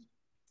Northwestern, and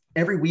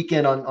every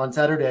weekend on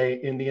Saturday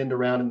in the end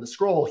around in the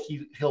scroll,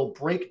 he'll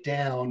break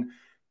down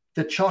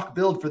the chalk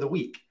build for the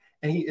week.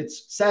 And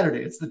it's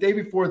Saturday, it's the day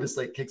before the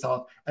slate kicks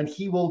off, and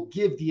he will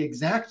give the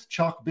exact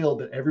chalk build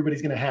that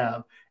everybody's going to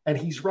have. And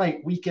he's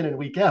right week in and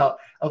week out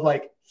of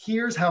like,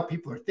 here's how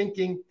people are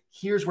thinking,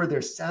 here's where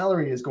their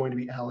salary is going to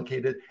be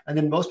allocated. And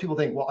then most people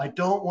think, well, I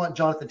don't want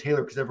Jonathan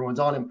Taylor because everyone's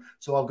on him,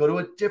 so I'll go to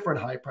a different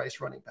high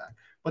price running back.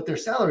 But their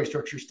salary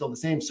structure is still the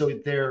same. So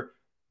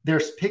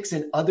there's picks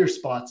in other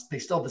spots. They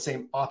still have the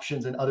same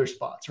options in other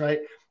spots, right?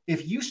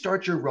 If you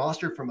start your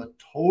roster from a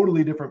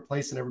totally different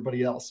place than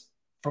everybody else,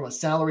 from a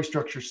salary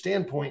structure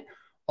standpoint,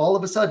 all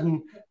of a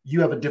sudden you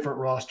have a different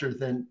roster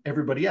than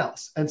everybody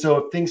else. And so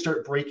if things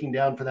start breaking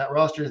down for that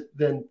roster,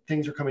 then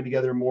things are coming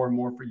together more and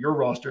more for your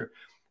roster.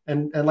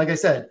 And like I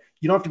said,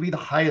 you don't have to be the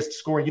highest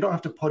scoring. You don't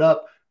have to put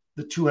up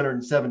the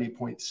 270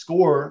 point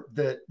score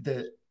that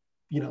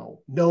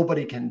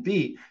nobody can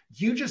beat.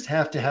 You just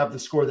have to have the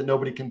score that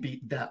nobody can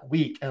beat that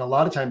week. And a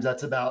lot of times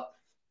that's about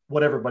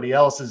what everybody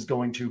else is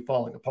going to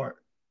falling apart.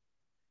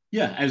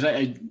 Yeah, as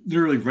I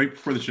literally right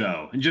before the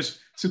show, and just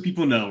so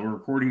people know, we're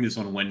recording this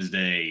on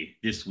Wednesday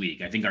this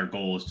week. I think our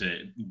goal is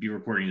to be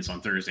recording this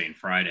on Thursday and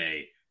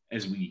Friday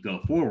as we go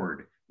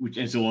forward,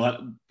 and so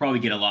we'll probably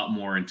get a lot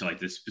more into like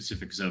the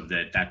specifics of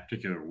that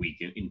particular week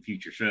in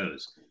future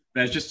shows. But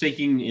I was just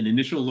taking an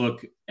initial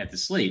look at the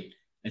slate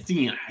and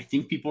thinking, I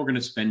think people are going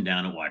to spend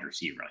down at wide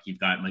receiver. Like you've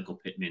got Michael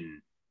Pittman,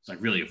 it's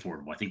like really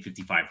affordable. I think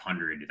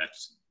 5,500.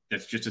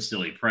 That's just a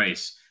silly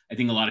price. I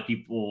think a lot of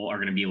people are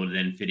going to be able to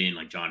then fit in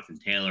like Jonathan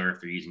Taylor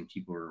if they're using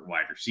cheaper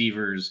wide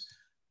receivers.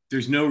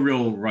 There's no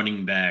real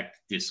running back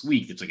this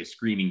week that's like a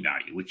screaming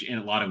value, which in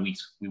a lot of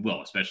weeks we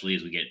will, especially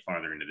as we get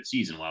farther into the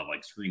season. We'll have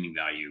like screaming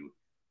value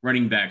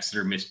running backs that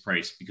are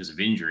mispriced because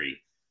of injury.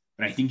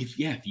 But I think if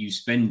you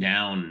spend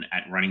down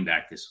at running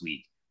back this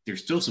week,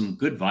 there's still some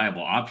good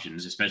viable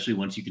options, especially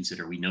once you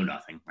consider we know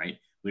nothing, right?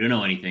 We don't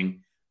know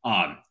anything.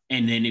 And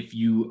then if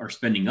you are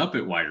spending up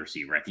at wide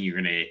receiver, I think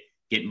you're going to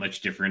get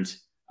much different.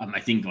 I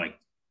think like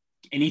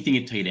anything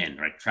at tight end,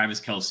 right?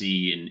 Travis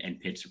Kelce and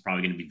Pitts are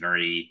probably going to be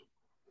very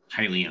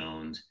highly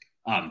owned.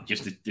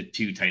 Just the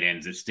two tight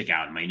ends that stick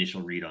out in my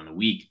initial read on the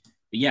week.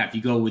 But yeah, if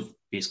you go with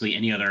basically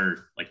any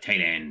other like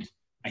tight end,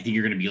 I think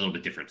you're going to be a little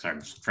bit different. So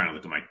I'm just trying to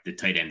look at the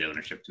tight end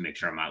ownership to make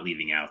sure I'm not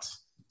leaving out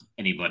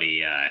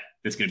anybody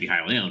that's going to be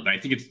highly owned. But I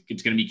think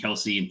it's going to be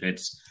Kelce and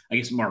Pitts. I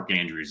guess Mark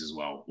Andrews as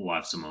well will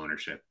have some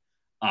ownership.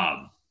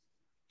 And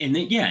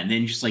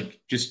then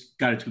just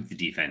got to tweak the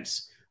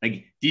defense.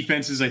 Like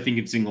defenses, I think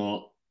in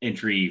single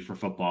entry for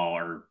football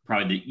are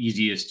probably the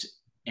easiest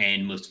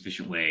and most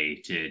efficient way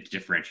to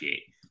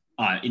differentiate.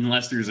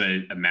 Unless there's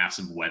a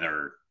massive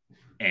weather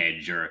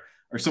edge or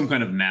some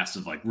kind of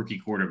massive like rookie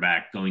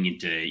quarterback going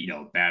into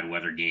a bad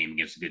weather game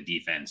against a good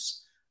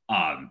defense.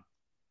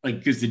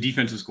 Because the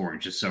defensive scoring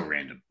is just so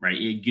random, right?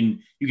 You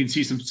can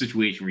see some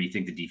situation where you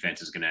think the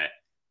defense is going to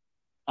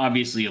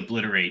obviously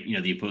obliterate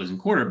the opposing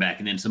quarterback,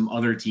 and then some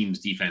other team's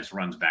defense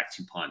runs back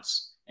 2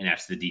 punts, and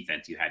that's the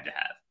defense you had to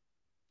have.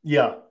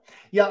 Yeah.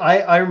 Yeah.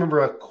 I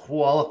remember a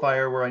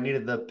qualifier where I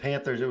needed the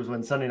Panthers. It was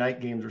when Sunday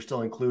night games were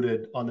still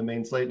included on the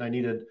main slate. And I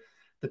needed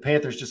the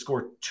Panthers to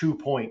score 2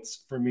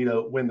 points for me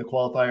to win the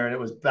qualifier. And it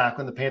was back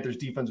when the Panthers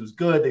defense was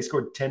good. They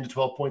scored 10 to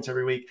 12 points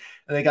every week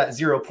and they got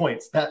 0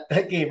 points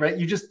that game, right?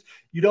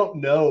 You don't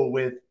know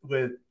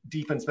with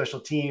defense special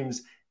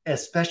teams,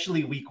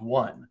 especially week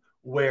one,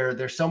 where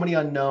there's so many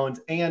unknowns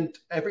and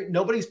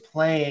nobody's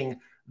playing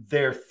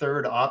their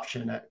third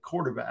option at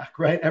quarterback,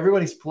 right?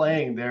 Everybody's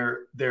playing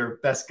their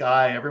best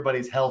guy.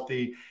 Everybody's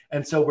healthy.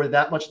 And so we're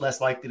that much less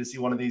likely to see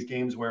one of these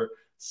games where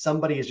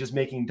somebody is just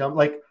making dumb,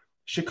 like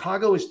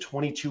Chicago is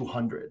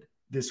 2,200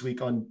 this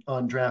week on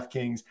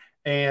DraftKings.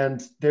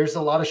 And there's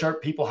a lot of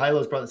sharp people.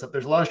 Hilo's brought this up.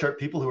 There's a lot of sharp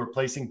people who are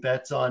placing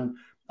bets on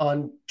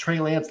Trey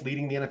Lance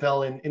leading the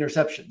NFL in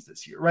interceptions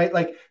this year, right?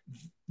 Like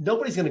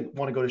nobody's going to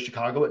want to go to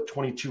Chicago at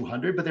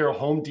 2,200, but they're a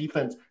home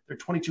defense. They're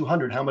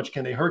 2,200. How much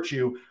can they hurt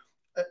you?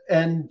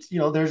 And,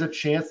 there's a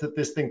chance that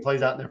this thing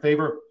plays out in their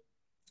favor.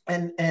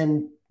 And,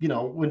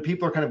 when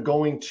people are kind of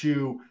going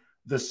to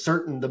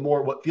the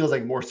more, what feels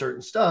like more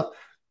certain stuff,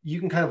 you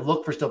can kind of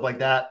look for stuff like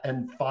that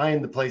and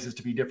find the places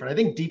to be different. I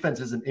think defense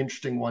is an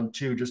interesting one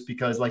too, just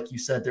because like you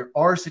said, there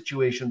are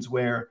situations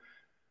where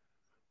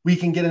we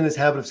can get in this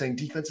habit of saying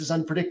defense is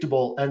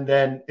unpredictable. And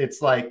then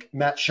it's like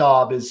Matt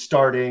Schaub is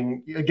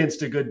starting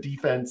against a good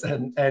defense.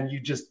 And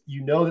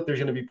you know that there's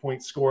going to be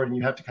points scored and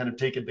you have to kind of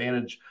take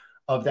advantage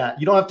of that.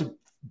 You don't have to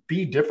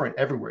be different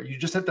everywhere. You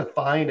just have to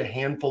find a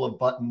handful of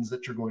buttons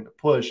that you're going to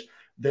push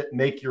that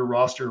make your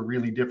roster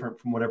really different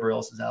from whatever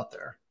else is out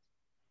there.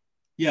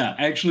 Yeah,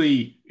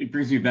 actually, it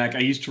brings me back. I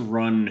used to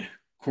run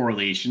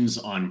correlations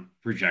on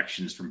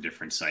projections from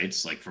different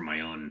sites, like for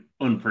my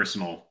own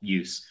personal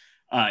use.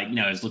 I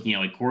was looking at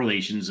like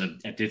correlations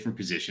at different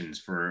positions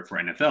for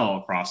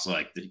NFL across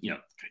like the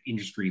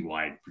industry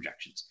wide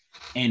projections.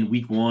 And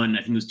week one, I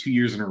think it was 2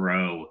 years in a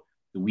row,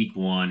 the week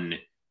one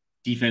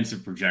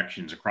defensive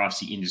projections across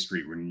the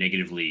industry were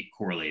negatively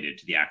correlated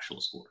to the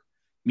actual score,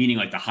 meaning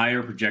like the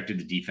higher projected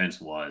the defense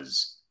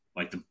was,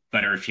 like the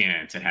better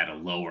chance it had a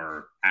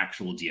lower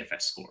actual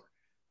DFS score.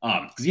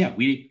 Because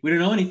we don't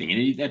know anything,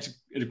 and that's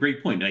a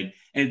great point. Like,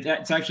 and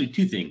that's actually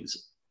two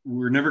things.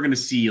 We're never going to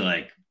see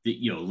like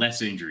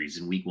less injuries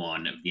in week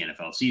one of the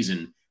NFL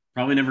season.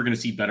 Probably never going to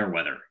see better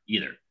weather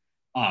either.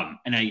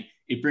 And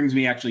it brings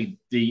me actually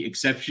the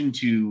exception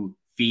to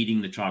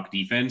fading the chalk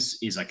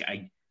defense is like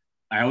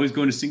I always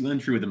go into single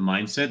entry with a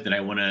mindset that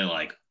I want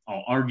to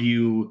I'll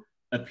argue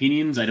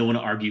opinions. I don't want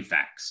to argue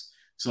facts.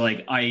 So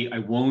like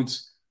I won't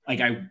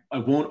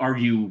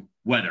argue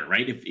weather,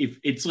 right? If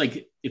it's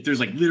like if there's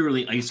like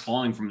literally ice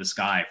falling from the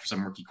sky for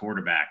some rookie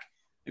quarterback,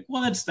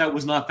 like that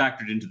was not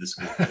factored into the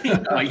score.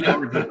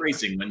 With the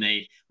pricing when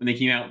they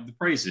came out with the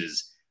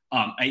prices,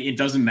 it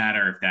doesn't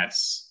matter if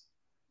that's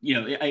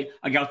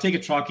I'll take a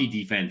chalky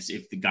defense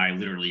if the guy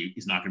literally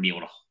is not going to be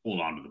able to hold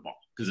on to the ball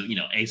because of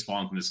ice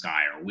falling from the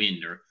sky or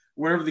wind or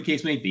wherever the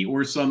case may be,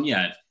 or some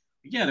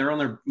they're on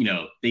their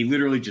they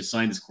literally just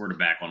signed this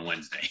quarterback on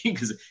Wednesday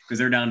because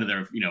they're down to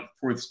their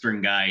fourth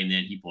string guy and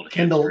then he pulled a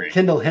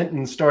Kendall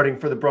Hinton starting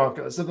for the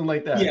Broncos, something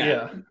like that.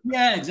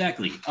 Yeah,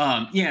 exactly.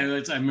 I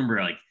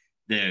remember like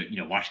the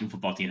Washington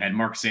football team had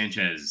Mark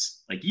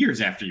Sanchez like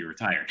years after he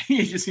retired.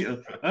 He just we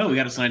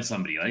got to sign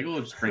somebody, like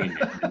let's bring him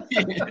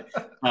in.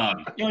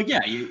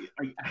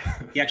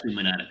 He actually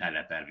might not have had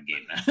that bad of a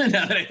game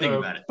now that I think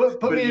about it.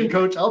 Put me in,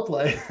 coach, I'll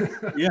play.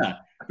 Yeah.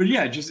 But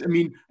I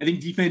think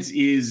defense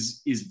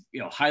is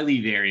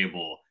highly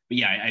variable. But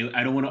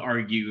I don't want to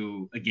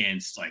argue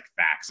against like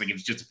facts. Like if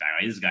it's just a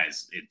fact, like this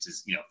guy's it's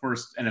his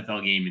first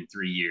NFL game in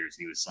 3 years.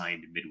 And he was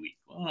signed midweek.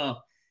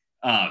 Well,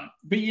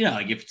 but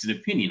like if it's an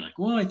opinion, like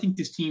I think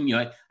this team,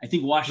 I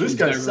think Washington's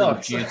got a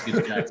really chance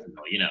against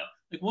Jacksonville.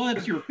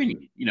 That's your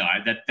opinion.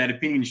 That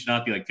opinion should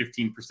not be like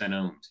 15%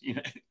 owned.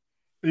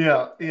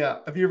 Yeah.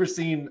 Have you ever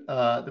seen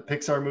the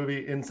Pixar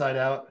movie Inside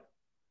Out?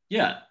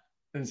 Yeah.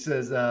 And it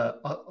says,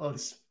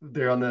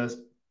 they're on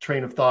the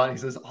train of thought. And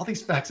he says, all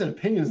these facts and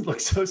opinions look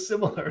so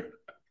similar.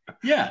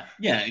 Yeah,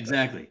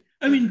 exactly.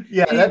 I mean,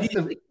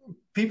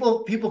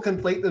 people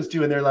conflate those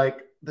two, and they're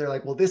like,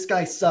 well, this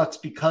guy sucks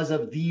because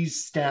of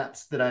these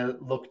stats that I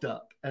looked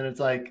up. And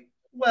it's like,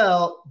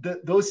 well,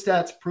 those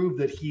stats prove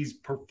that he's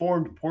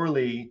performed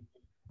poorly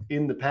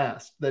in the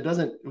past.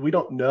 We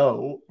don't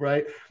know,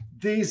 right?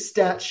 These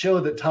stats show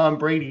that Tom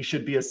Brady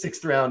should be a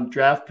 6th round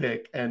draft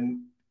pick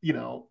and,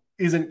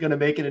 isn't going to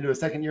make it into a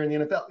second year in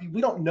the NFL.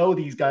 We don't know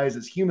these guys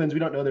as humans.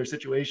 We don't know their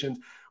situations.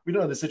 We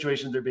don't know the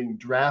situations they're being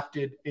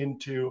drafted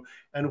into.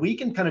 And we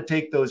can kind of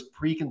take those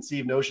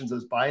preconceived notions,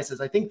 those biases.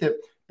 I think that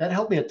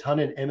helped me a ton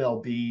in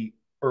MLB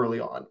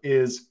early on.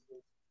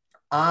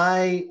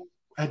 I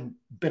had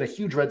been a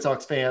huge Red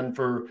Sox fan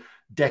for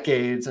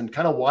decades and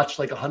kind of watched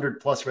like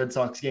 100+ Red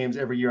Sox games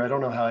every year. I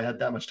don't know how I had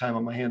that much time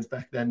on my hands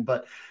back then,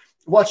 but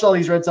watched all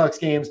these Red Sox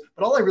games.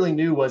 But all I really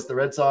knew was the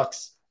Red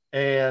Sox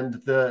and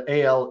the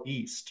AL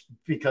East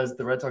because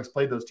the Red Sox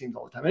played those teams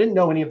all the time. I didn't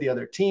know any of the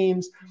other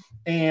teams.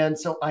 And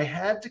so I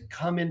had to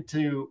come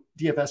into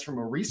DFS from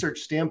a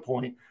research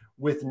standpoint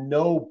with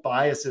no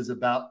biases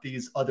about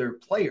these other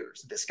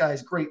players. This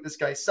guy's great. This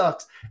guy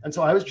sucks. And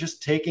so I was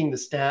just taking the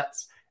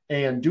stats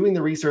and doing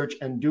the research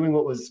and doing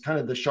what was kind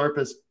of the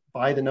sharpest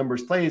by the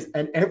numbers plays.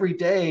 And every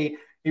day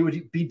it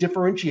would be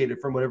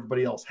differentiated from what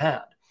everybody else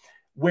had.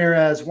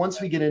 Whereas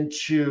once we get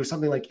into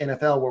something like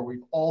NFL, where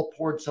we've all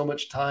poured so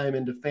much time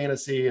into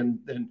fantasy and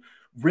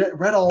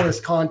read all this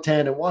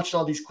content and watched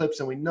all these clips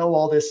and we know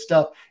all this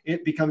stuff,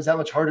 it becomes that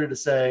much harder to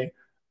say,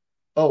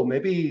 oh,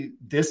 maybe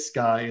this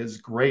guy is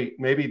great.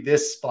 Maybe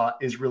this spot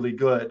is really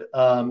good.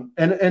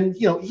 And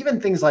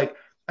even things like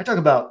I talk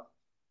about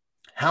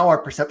how our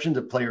perceptions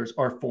of players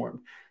are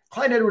formed.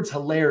 Clyde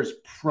Edwards-Hilaire's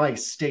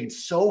price stayed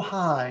so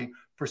high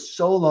for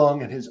so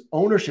long and his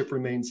ownership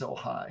remained so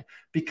high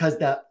because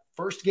that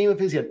first game of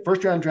his, he had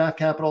first round draft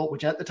capital,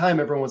 which at the time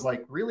everyone was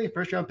like, really, a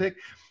first round pick?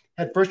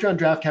 Had first round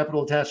draft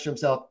capital attached to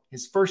himself.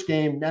 His first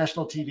game,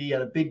 national TV,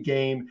 had a big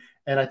game.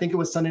 And I think it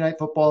was Sunday Night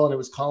Football and it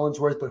was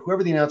Collinsworth, but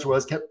whoever the announcer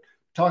was kept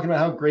talking about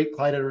how great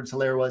Clyde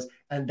Edwards-Hilaire was.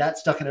 And that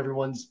stuck in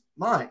everyone's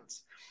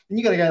minds. And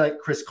you got a guy like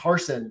Chris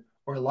Carson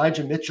or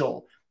Elijah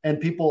Mitchell, and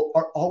people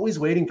are always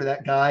waiting for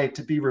that guy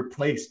to be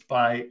replaced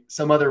by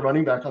some other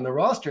running back on the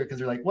roster because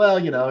they're like, well,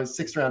 he's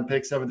 6th round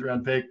pick, 7th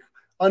round pick,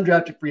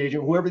 undrafted free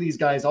agent, whoever these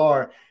guys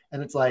are.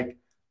 And it's like,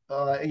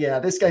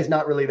 this guy's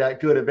not really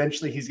that good.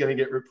 Eventually he's going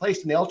to get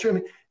replaced. And they all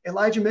trim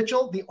Elijah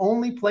Mitchell, the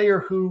only player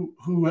who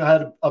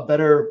had a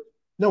better,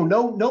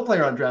 no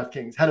player on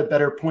DraftKings had a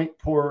better point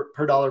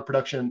per dollar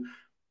production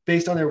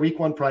based on their week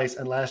 1 price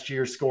and last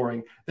year's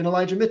scoring than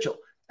Elijah Mitchell.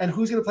 And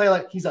who's going to play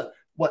like he's a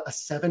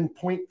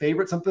 7-point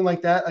favorite, something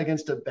like that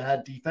against a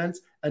bad defense.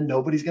 And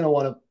nobody's going to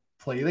want to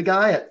play the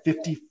guy at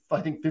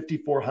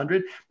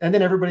 5,400. And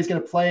then everybody's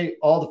going to play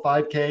all the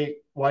 5K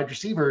wide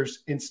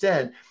receivers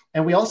instead.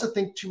 And we also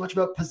think too much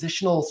about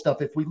positional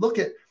stuff. If we look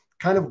at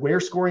kind of where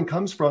scoring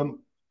comes from,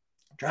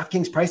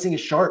 DraftKings pricing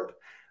is sharp.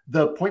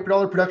 The point per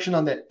dollar production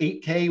on the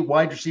 8K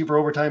wide receiver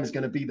overtime is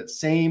going to be the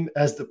same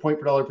as the point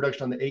per dollar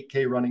production on the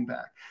 8K running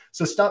back.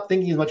 So stop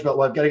thinking as much about,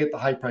 I've got to get the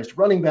high priced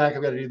running back.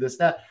 I've got to do this,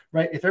 that,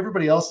 right? If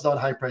everybody else is on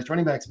high priced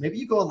running backs, maybe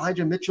you go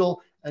Elijah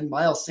Mitchell and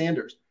Miles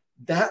Sanders.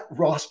 That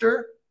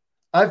roster,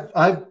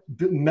 I've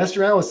messed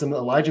around with some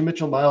Elijah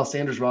Mitchell, Miles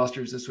Sanders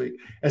rosters this week.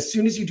 As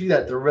soon as you do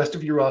that, the rest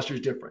of your roster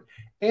is different.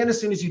 And as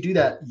soon as you do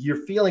that, your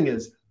feeling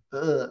is,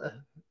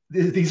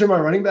 these are my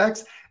running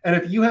backs. And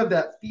if you have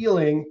that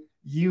feeling,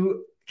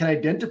 you can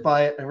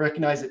identify it and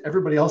recognize that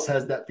everybody else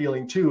has that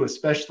feeling too,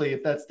 especially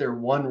if that's their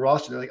one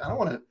roster. They're like, I don't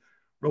want to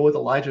roll with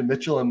Elijah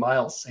Mitchell and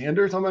Miles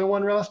Sanders on my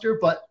one roster.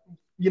 But,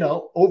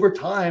 over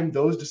time,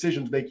 those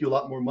decisions make you a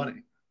lot more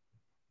money.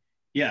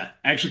 Yeah,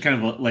 actually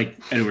kind of like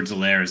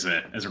Edwards-Hilaire as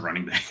a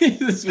running back,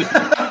 especially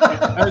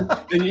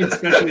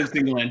in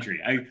single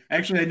entry. I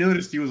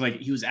noticed he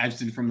was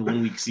absent from the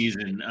 1 week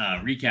season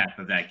recap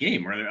of that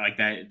game, or like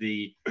that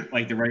the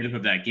write-up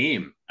of that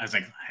game. I was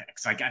like,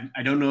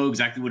 I don't know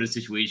exactly what his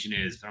situation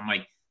is, but I'm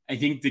like, I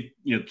think that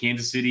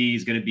Kansas City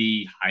is going to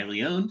be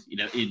highly owned,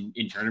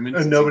 in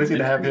tournaments. And nobody's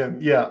going to have him.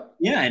 Yeah.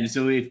 And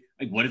so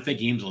what if that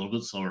game's a little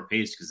bit slower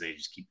paced because they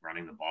just keep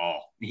running the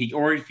ball,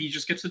 or if he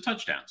just gets the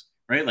touchdowns.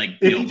 Right, like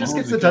if he just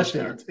gets the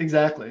touchdowns,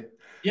 exactly.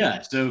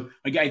 Yeah, so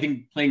I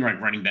think playing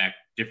like running back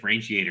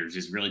differentiators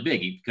is really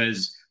big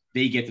because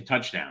they get the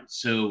touchdowns.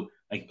 So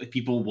if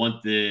people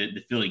want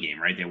the Philly game,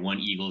 right? They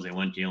want Eagles, they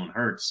want Jalen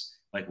Hurts.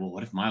 Like, well,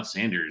 what if Miles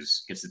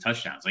Sanders gets the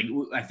touchdowns? Like,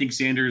 I think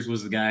Sanders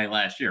was the guy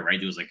last year, right?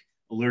 He was like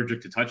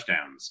allergic to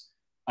touchdowns.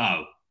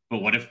 But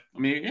what if?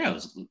 It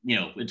was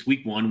it's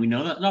week 1. We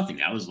know that nothing.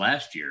 That was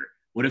last year.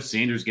 What if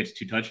Sanders gets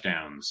 2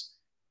 touchdowns,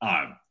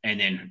 and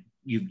then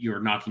you're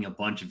knocking a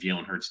bunch of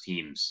Jalen Hurts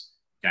teams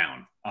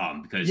down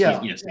because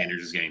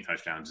Sanders is getting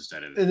touchdowns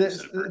instead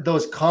of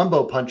those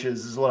combo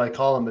punches is what I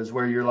call them, is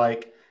where you're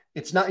like,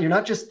 you're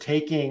not just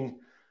taking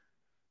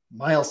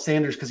Miles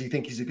Sanders because you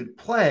think he's a good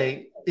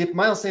play. If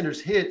Miles Sanders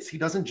hits, he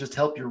doesn't just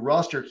help your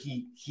roster,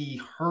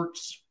 he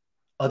hurts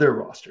other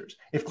rosters.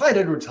 If Clyde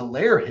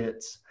Edwards-Hilaire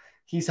hits,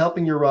 he's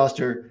helping your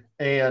roster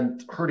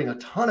and hurting a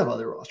ton of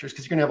other rosters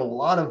because you're going to have a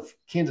lot of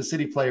Kansas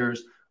City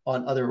players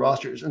on other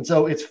rosters. And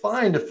so it's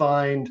fine to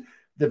find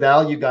the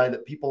value guy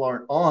that people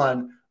aren't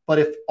on, but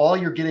if all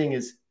you're getting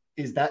is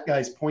that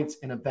guy's points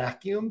in a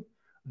vacuum,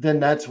 then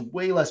that's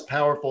way less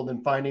powerful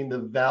than finding the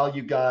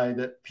value guy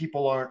that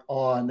people aren't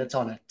on, that's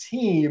on a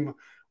team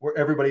where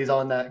everybody's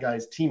on that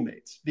guy's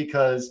teammates,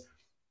 because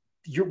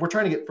we're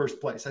trying to get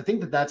first place. I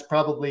think that's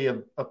probably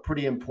a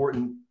pretty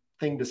important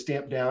thing to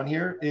stamp down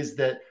here, is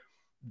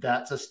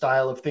that's a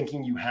style of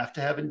thinking you have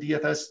to have in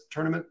DFS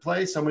tournament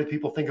play. So many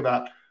people think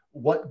about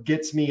what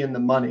gets me in the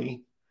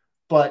money.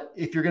 But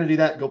if you're going to do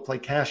that, go play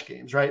cash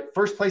games, right?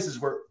 First place is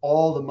where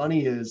all the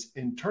money is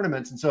in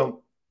tournaments. And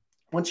so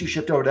once you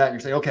shift over to that, and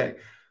you're saying, okay,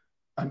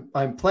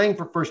 I'm playing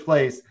for first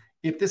place.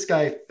 If this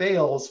guy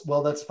fails,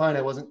 well, that's fine.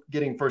 I wasn't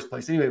getting first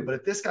place anyway. But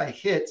if this guy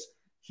hits,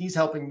 he's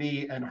helping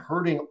me and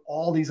hurting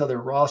all these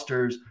other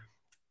rosters.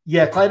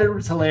 Yeah, Clyde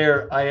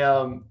Edwards-Hilaire,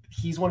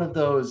 he's one of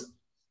those,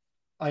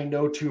 I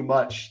know too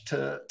much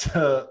to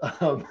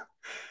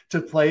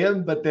play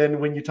him. But then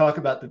when you talk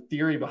about the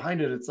theory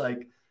behind it, it's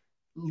like,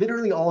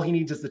 literally all he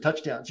needs is the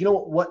touchdowns. You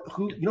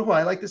know who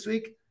I like this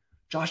week?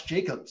 Josh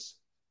Jacobs.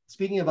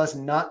 Speaking of us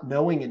not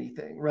knowing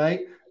anything,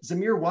 right?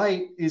 Zamir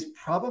White is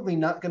probably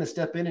not going to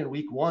step in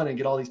week 1 and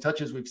get all these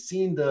touches. We've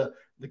seen the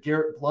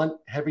Garrett Blount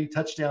heavy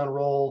touchdown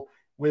roll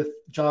with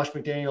Josh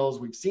McDaniels.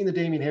 We've seen the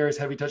Damian Harris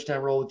heavy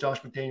touchdown roll with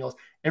Josh McDaniels.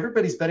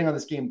 Everybody's betting on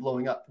this game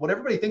blowing up. What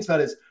everybody thinks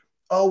about is,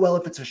 oh, well,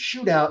 if it's a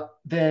shootout,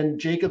 then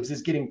Jacobs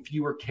is getting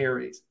fewer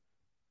carries.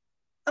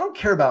 I don't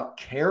care about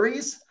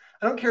carries.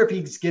 I don't care if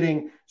he's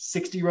getting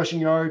 60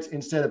 rushing yards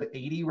instead of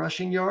 80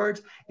 rushing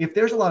yards. If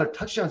there's a lot of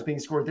touchdowns being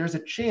scored, there's a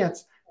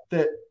chance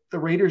that the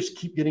Raiders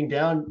keep getting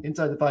down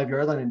inside the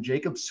 5-yard line and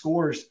Jacobs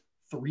scores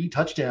 3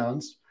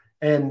 touchdowns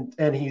and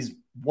he's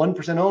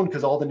 1% owned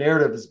because all the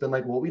narrative has been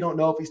like, well, we don't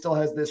know if he still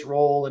has this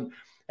role.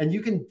 And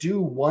you can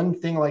do one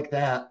thing like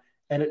that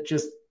and it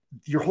just,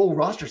 your whole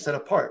roster set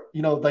apart.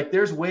 Like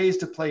there's ways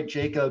to play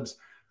Jacobs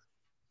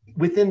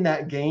within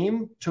that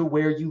game to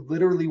where you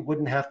literally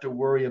wouldn't have to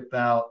worry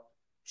about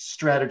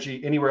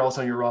strategy anywhere else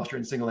on your roster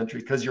in single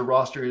entry because your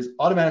roster is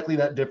automatically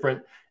that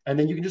different. And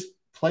then you can just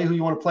play who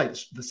you want to play.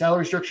 The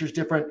salary structure is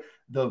different.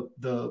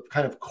 The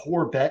kind of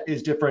core bet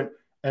is different.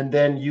 And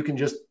then you can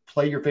just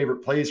play your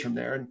favorite plays from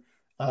there.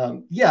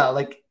 And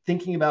like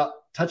thinking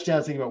about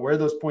touchdowns, thinking about where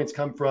those points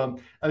come from.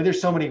 I mean,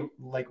 there's so many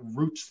like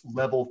roots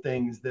level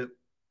things that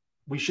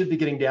we should be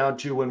getting down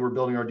to when we're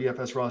building our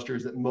DFS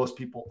rosters that most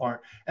people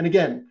aren't. And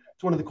again,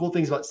 it's one of the cool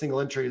things about single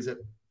entry is it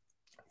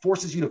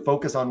forces you to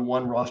focus on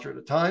one roster at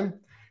a time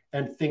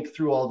and think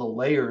through all the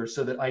layers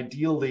so that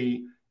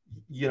ideally,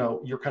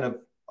 you're kind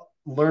of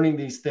learning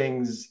these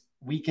things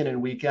week in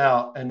and week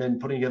out and then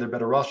putting together a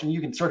better roster. And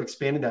you can start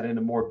expanding that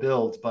into more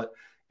builds, but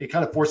it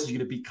kind of forces you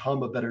to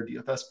become a better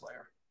DFS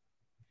player.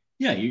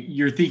 Yeah,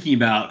 you're thinking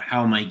about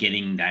how am I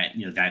getting that,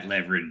 that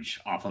leverage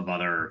off of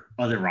other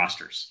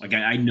rosters. Like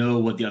I know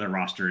what the other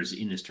rosters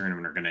in this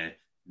tournament are going to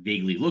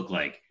vaguely look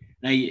like.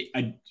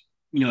 And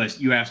as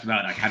you asked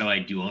about like, how do I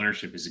do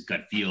ownership as a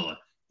gut feel?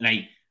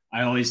 And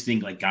I always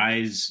think like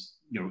guys,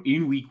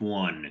 in week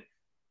 1,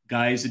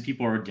 guys that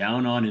people are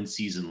down on in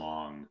season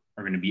long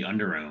are going to be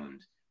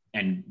under-owned,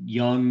 and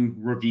young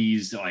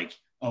rookies like,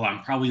 oh,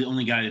 I'm probably the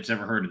only guy that's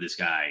ever heard of this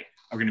guy,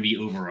 are going to be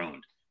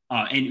over-owned.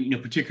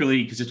 And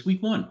particularly because it's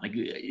week 1, like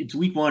it's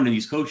week 1, and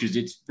these coaches,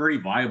 it's very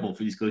viable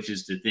for these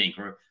coaches to think,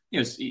 or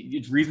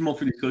it's reasonable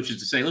for these coaches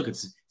to say, look,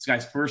 it's this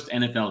guy's first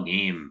NFL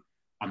game.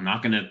 I'm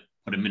not going to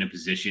put him in a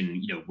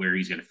position, where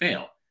he's going to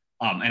fail,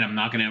 and I'm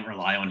not going to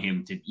rely on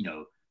him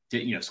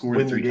to score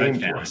win the 3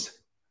 touchdowns.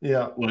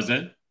 Yeah, what was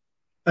that?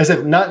 I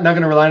said not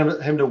going to rely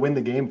on him to win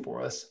the game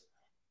for us.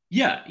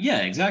 Yeah,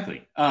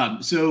 exactly.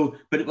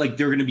 But like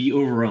they're going to be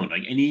over-owned.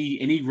 Like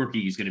any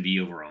rookie is going to be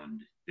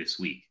over-owned this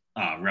week.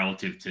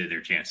 Relative to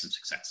their chance of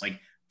success. Like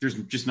there's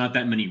just not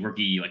that many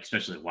rookie, like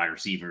especially wide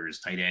receivers,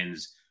 tight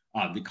ends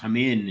that come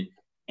in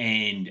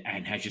and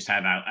has just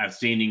have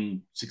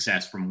outstanding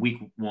success from week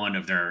 1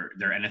 of their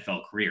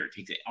NFL career. It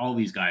takes all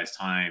these guys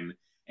time,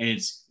 and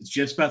it's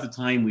just about the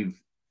time we've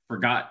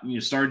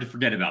started to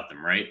forget about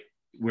them, right?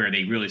 Where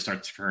they really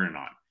start to turn it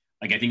on.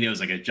 Like I think that was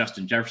like a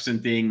Justin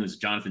Jefferson thing. It was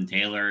Jonathan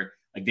Taylor.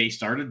 Like they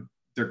started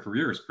their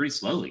careers pretty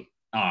slowly,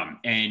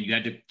 and you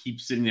had to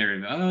keep sitting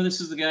there. Oh, this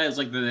is the guy. It's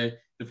like the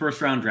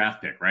first round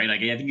draft pick, right? Like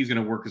I think he's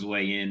going to work his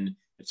way in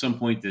at some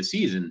point this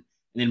season.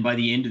 And then by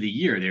the end of the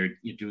year,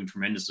 they're doing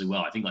tremendously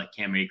well. I think like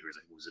Cam Akers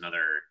was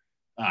another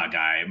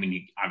guy. I mean,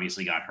 he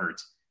obviously got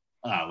hurt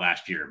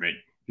last year, but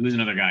he was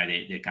another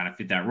guy that kind of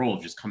fit that role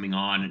of just coming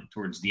on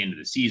towards the end of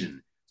the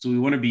season. So we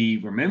want to be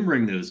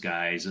remembering those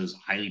guys, those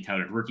highly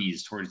touted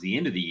rookies towards the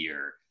end of the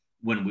year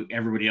when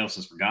everybody else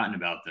has forgotten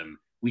about them.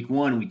 Week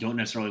 1, we don't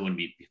necessarily want to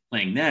be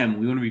playing them.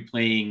 We want to be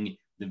playing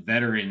the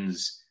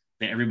veterans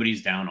that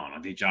everybody's down on,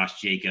 like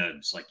Josh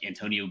Jacobs, like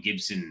Antonio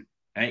Gibson,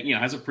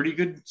 has a pretty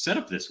good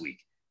setup this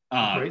week.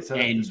 Great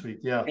setup this week,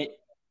 yeah.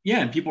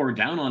 And people were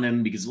down on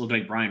him because it looked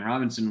like Brian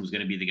Robinson was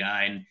going to be the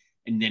guy,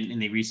 and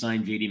they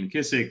re-signed J.D.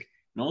 McKissick,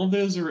 and all of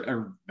those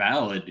are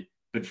valid.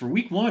 But for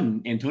week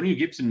 1, Antonio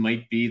Gibson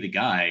might be the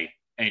guy,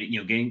 and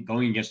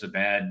going against a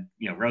bad,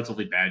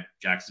 relatively bad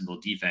Jacksonville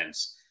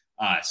defense.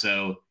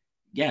 So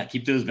yeah,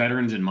 keep those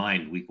veterans in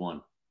mind week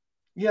 1.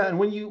 Yeah, and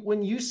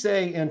when you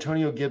say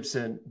Antonio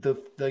Gibson,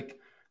 the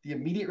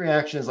immediate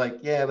reaction is like,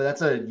 yeah, but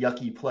that's a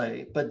yucky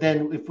play. But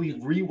then if we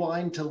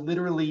rewind to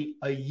literally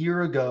a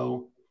year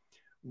ago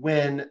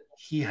when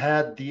he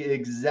had the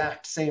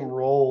exact same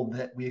role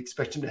that we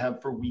expect him to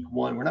have for week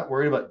 1, we're not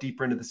worried about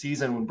deeper into the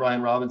season when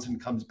Brian Robinson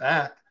comes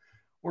back.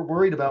 We're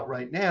worried about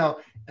right now,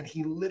 and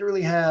he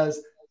literally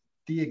has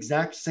the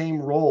exact same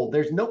role.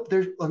 There's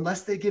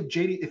unless they give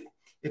JD,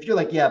 if you're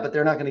like, yeah, but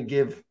they're not going to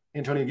give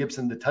Antonio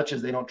Gibson the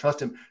touches, they don't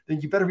trust him, then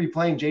you better be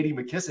playing JD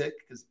McKissick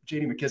because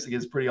JD McKissick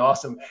is pretty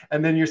awesome.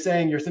 And then you're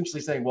essentially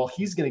saying, well,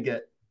 he's going to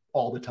get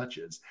all the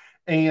touches.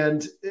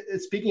 And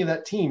speaking of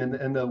that team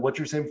and what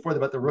you're saying before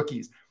about the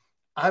rookies,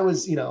 I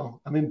was,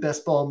 I'm in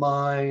Best Ball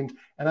Mind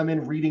and I'm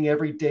in reading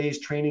every day's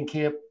training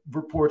camp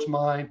reports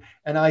mind.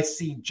 And I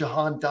see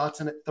Jahan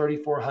Dotson at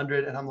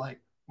 3,400. And I'm like,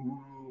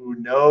 ooh,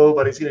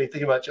 nobody's going to be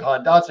thinking about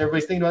Jahan Dotson.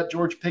 Everybody's thinking about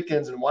George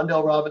Pickens and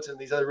Wan'Dale Robinson and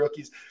these other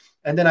rookies.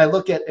 And then I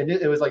look at, and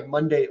it was like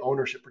Monday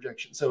ownership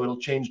projection. So it'll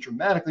change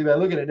dramatically. But I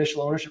look at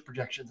initial ownership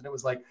projections and it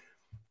was like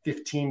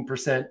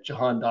 15%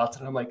 Jahan Dotson.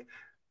 And I'm like,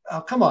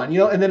 oh, come on,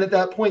 and then at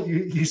that point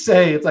you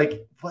say, it's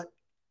like,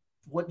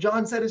 what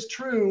John said is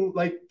true.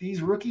 Like,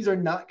 these rookies are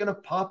not going to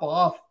pop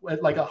off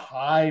at like a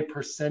high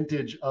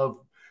percentage of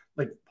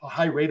like a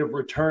high rate of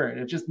return.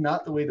 It's just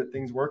not the way that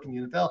things work in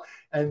the NFL.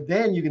 And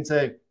then you can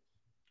say,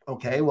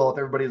 okay, well, if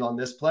everybody's on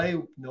this play,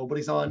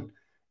 nobody's on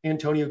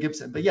Antonio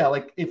Gibson. But yeah,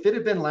 like if it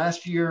had been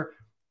last year,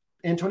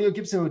 Antonio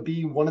Gibson would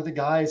be one of the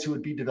guys who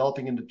would be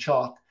developing into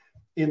chalk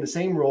in the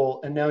same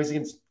role. And now he's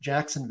against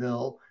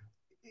Jacksonville.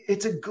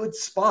 It's a good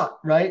spot,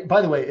 right?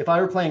 By the way, if I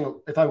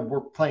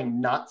were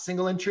playing not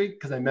single entry,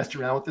 because I messed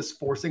around with this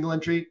 4 single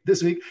entry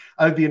this week,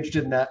 I would be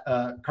interested in that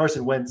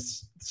Carson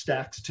Wentz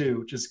stacks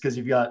too, just because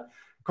you've got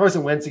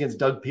Carson Wentz against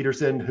Doug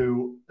Peterson,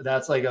 who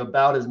that's like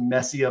about as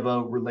messy of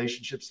a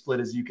relationship split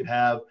as you could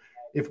have.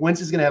 If Wentz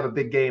is going to have a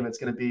big game, it's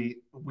going to be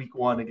week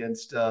 1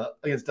 against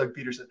Doug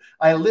Peterson.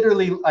 I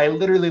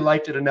literally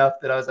liked it enough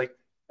that I was like,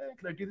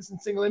 can I do this in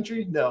single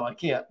entry? No, I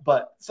can't.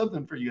 But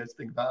something for you guys to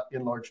think about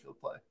in large field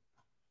play.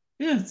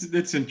 Yeah,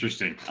 that's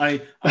interesting.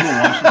 I'm a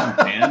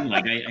Washington fan.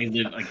 Like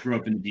I grew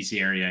up in the DC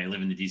area. I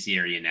live in the DC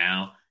area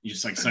now.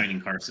 Just like signing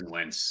Carson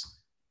Wentz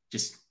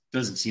just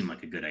doesn't seem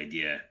like a good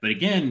idea. But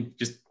again,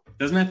 just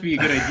doesn't have to be a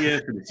good idea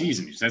for the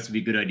season. It just has to be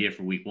a good idea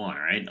for week 1,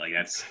 right? Like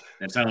that's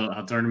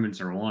how tournaments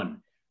are won.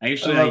 I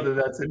love that.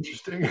 That's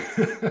interesting.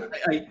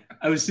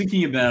 I was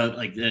thinking about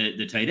like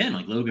the tight end,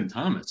 like Logan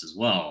Thomas as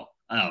well,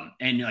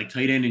 and like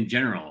tight end in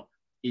general.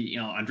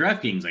 On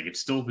DraftKings, like it's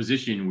still a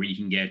position where you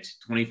can get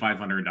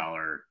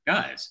 $2,500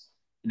 guys,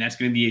 and that's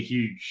going to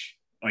be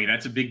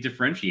that's a big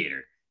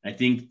differentiator. I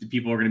think the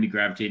people are going to be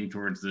gravitating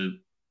towards the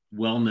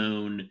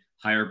well-known,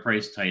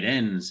 higher-priced tight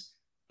ends.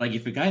 Like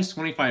if a guy's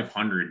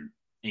 2,500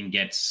 and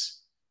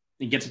gets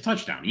a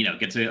touchdown,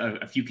 gets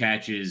a few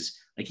catches,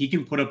 like he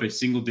can put up a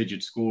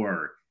single-digit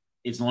score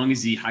as long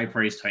as the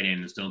high-priced tight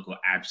ends don't go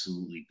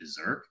absolutely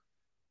berserk.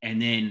 And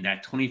then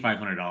that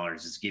 $2,500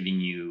 is giving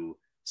you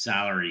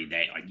salary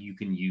that like you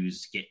can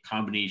use to get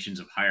combinations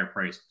of higher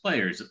priced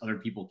players that other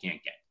people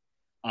can't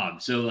get.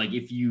 So like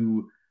if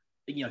you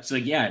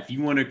if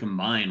you want to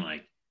combine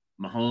like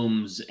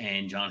Mahomes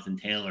and Jonathan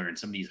Taylor and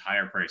some of these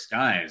higher priced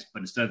guys, but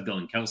instead of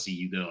going Kelsey,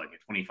 you go like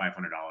a $2,500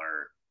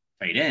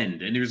 tight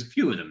end, and there's a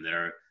few of them that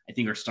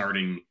are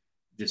starting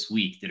this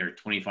week that are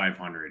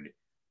 2,500.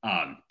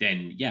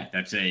 Then yeah,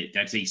 that's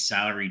a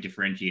salary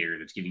differentiator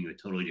that's giving you a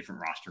totally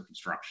different roster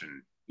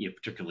construction,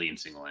 particularly in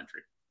single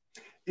entry.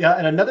 Yeah,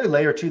 and another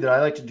layer too that I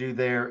like to do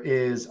there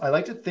is I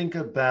like to think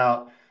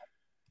about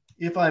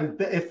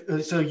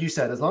so you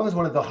said as long as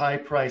one of the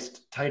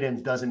high-priced tight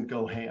ends doesn't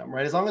go ham,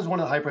 right? As long as one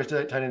of the high-priced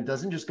tight ends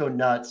doesn't just go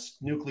nuts,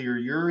 nuclear,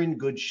 you're in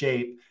good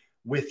shape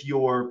with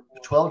your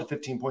 12 to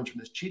 15 points from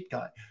this cheap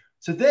guy.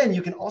 So then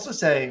you can also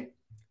say,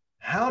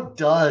 how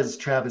does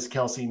Travis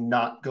Kelce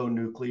not go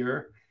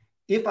nuclear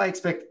if I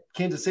expect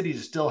Kansas City to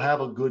still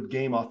have a good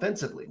game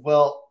offensively?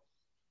 Well,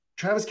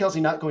 Travis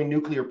Kelce not going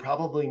nuclear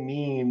probably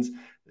means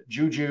that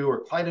Juju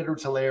or Clyde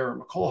Edwards-Helaire or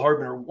McCole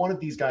Hardman or one of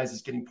these guys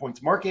is getting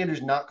points. Mark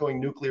Andrews not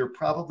going nuclear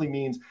probably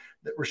means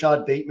that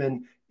Rashad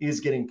Bateman is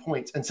getting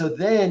points. And so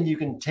then you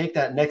can take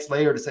that next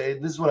layer to say,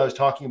 this is what I was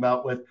talking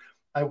about with,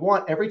 I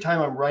want every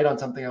time I'm right on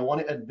something, I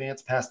want to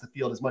advance past the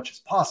field as much as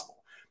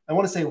possible. I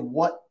want to say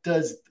what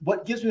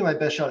gives me my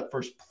best shot at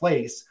first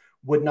place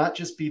would not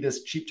just be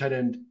this cheap tight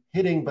end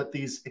hitting, but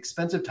these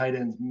expensive tight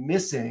ends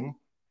missing.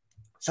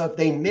 So if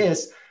they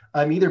miss,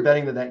 I'm either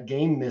betting that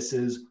game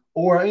misses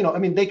or,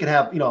 they could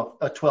have,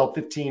 a 12,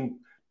 15,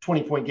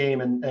 20 point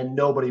game and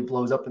nobody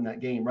blows up in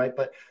that game. Right.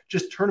 But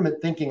just tournament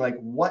thinking, like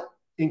what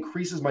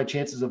increases my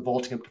chances of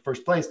vaulting up to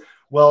first place?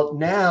 Well,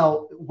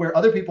 now where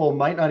other people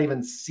might not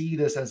even see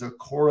this as a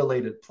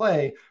correlated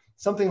play,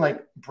 something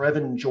like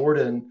Brevin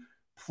Jordan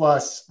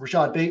plus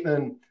Rashad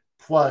Bateman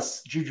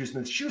plus Juju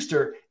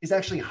Smith-Schuster is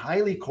actually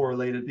highly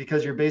correlated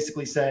because you're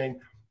basically saying,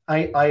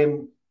 I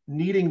am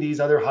needing these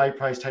other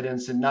high-priced tight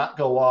ends to not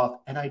go off.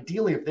 And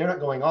ideally, if they're not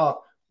going off,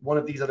 one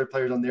of these other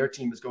players on their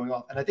team is going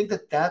off. And I think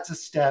that that's a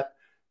step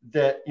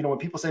that, when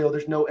people say, oh,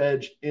 there's no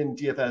edge in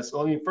DFS.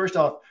 Well, first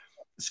off,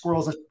 the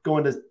Squirrels are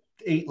going to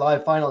 8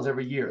 live finals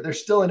every year.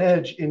 There's still an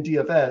edge in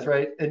DFS,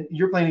 right? And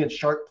you're playing against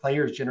sharp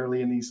players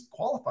generally in these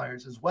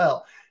qualifiers as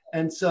well.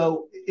 And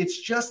so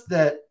it's just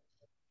that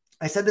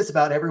I said this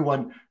about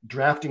everyone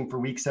drafting for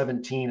week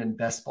 17 in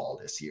best ball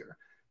this year.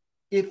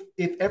 If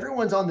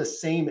everyone's on the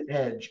same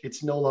edge,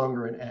 it's no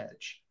longer an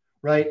edge,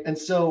 right? And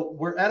so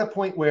we're at a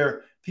point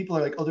where people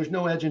are like, oh, there's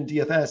no edge in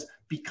DFS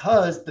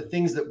because the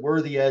things that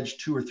were the edge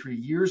 2 or 3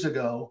 years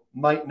ago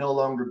might no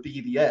longer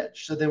be the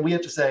edge. So then we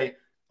have to say,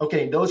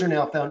 okay, those are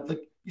now found.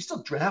 Like you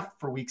still draft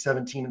for week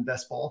 17 in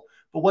best ball,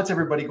 but what's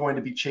everybody going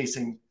to be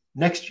chasing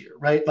next year,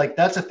 right? Like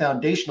that's a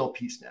foundational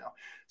piece now.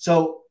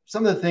 So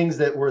some of the things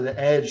that were the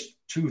edge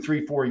 2,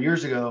 3, 4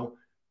 years ago,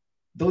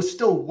 those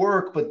still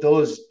work, but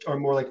those are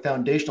more like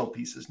foundational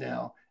pieces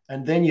now.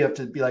 And then you have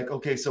to be like,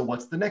 okay, so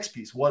what's the next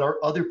piece? What are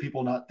other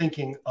people not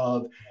thinking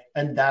of?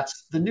 And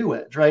that's the new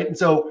edge, right? And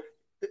so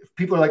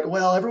people are like,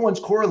 well, everyone's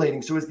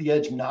correlating. So is the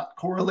edge not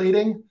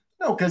correlating?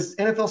 No, because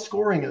NFL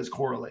scoring is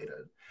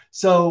correlated.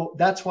 So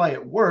that's why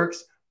it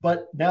works.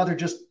 But now they're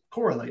just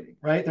correlating,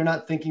 right? They're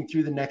not thinking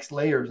through the next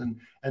layers. And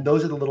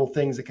those are the little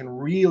things that can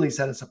really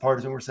set us apart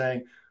as when we're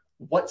saying,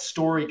 what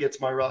story gets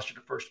my roster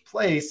to first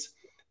place?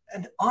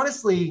 And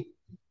honestly,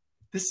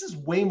 this is a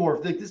way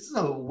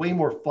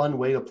more fun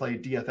way to play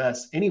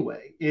DFS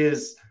anyway,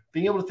 is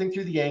being able to think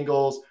through the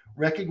angles,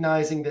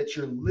 recognizing that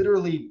you're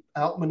literally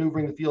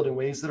outmaneuvering the field in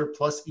ways that are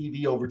plus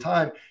EV over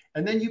time.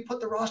 And then you put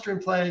the roster in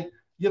play.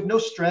 You have no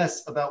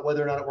stress about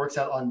whether or not it works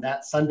out on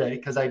that Sunday,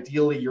 because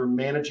ideally you're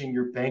managing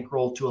your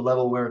bankroll to a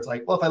level where it's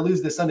like, well, if I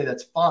lose this Sunday,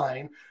 that's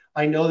fine.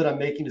 I know that I'm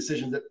making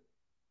decisions that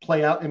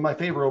play out in my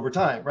favor over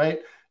time, right?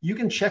 You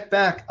can check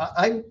back.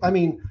 I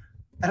mean,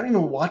 I don't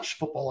even watch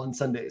football on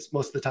Sundays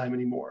most of the time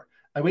anymore.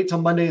 I wait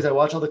till Mondays. I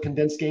watch all the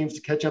condensed games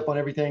to catch up on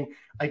everything.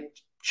 I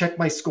check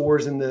my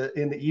scores in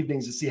the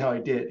evenings to see how I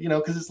did,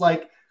 because it's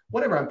like,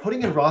 whatever, I'm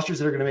putting in rosters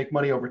that are going to make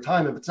money over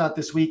time. If it's not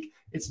this week,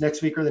 it's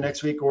next week or the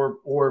next week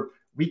or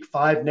week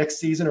 5 next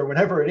season or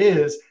whenever it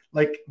is.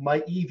 Like, my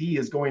EV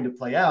is going to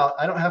play out.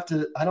 I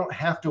don't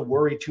have to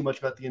worry too much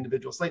about the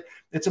individual slate.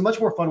 It's a much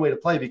more fun way to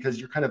play because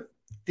you're kind of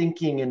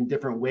thinking in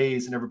different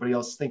ways than everybody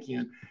else is thinking.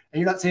 And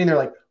you're not sitting there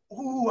like,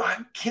 ooh, I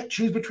can't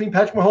choose between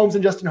Patrick Mahomes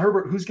and Justin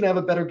Herbert. Who's going to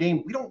have a better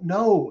game? We don't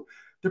know.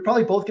 They're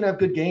probably both going to have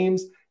good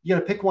games. You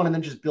got to pick one and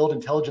then just build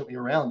intelligently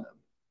around them.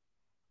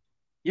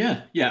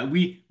 Yeah.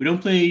 We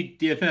don't play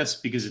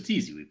DFS because it's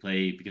easy. We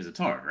play because it's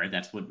hard, right?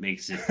 That's what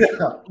makes it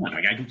fun.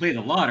 Like, I can play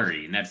the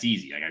lottery and that's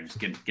easy. Like, I just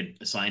get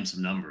assigned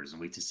some numbers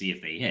and wait to see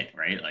if they hit,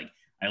 right? Like,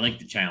 I like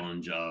the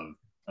challenge of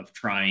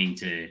trying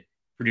to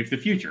predict the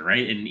future,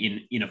 right? And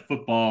in a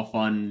football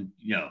fun,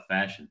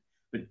 fashion.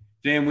 But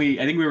Dan,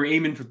 I think we were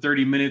aiming for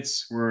 30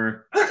 minutes.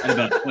 We're at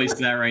about twice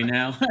that right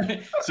now.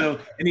 So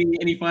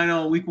any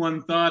final week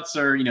 1 thoughts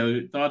or,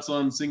 thoughts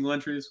on single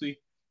entry this week?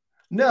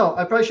 No,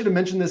 I probably should have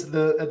mentioned this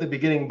at the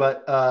beginning,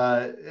 but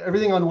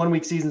everything on 1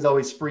 week season is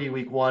always free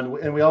week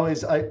 1. And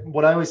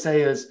what I always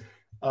say is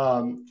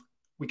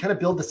we kind of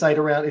build the site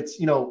around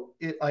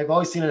I've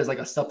always seen it as like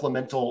a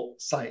supplemental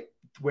site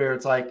where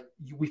it's like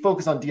we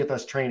focus on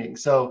DFS training.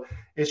 So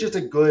it's just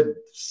a good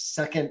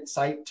second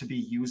site to be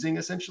using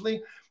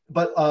essentially.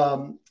 But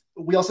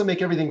we also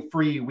make everything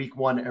free week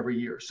 1 every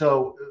year.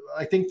 So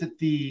I think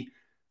that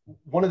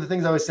one of the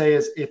things I always say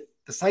is, if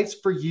the site's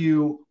for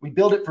you, we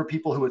build it for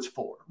people who it's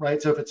for, right?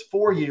 So if it's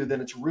for you,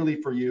 then it's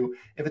really for you.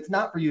 If it's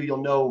not for you,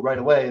 you'll know right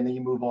away and then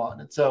you move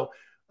on. And so,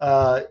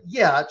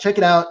 check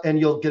it out and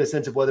you'll get a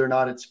sense of whether or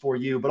not it's for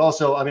you. But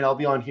also, I'll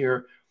be on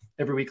here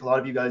every week. A lot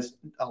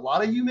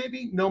of you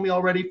maybe know me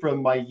already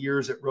from my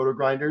years at Roto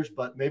Grinders,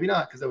 but maybe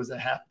not, because that was a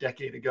half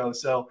decade ago.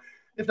 So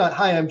if not,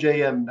 hi, I'm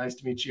JM. Nice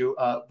to meet you.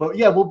 But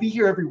yeah, we'll be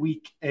here every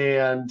week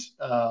and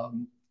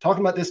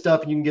talking about this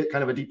stuff, and you can get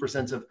kind of a deeper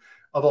sense of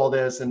all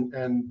this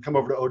and come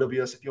over to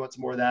OWS if you want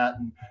some more of that.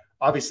 And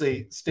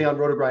obviously stay on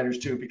Roto Grinders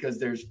too, because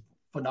there's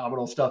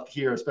phenomenal stuff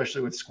here,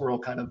 especially with Squirrel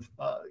kind of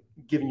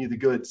giving you the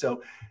good.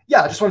 So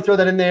yeah, I just want to throw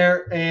that in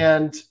there.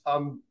 And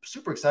I'm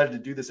super excited to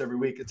do this every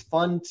week. It's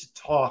fun to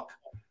talk.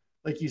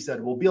 Like you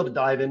said, we'll be able to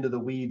dive into the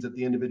weeds of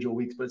the individual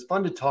weeks, but it's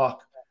fun to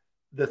talk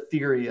the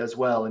theory as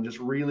well and just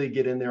really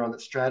get in there on the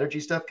strategy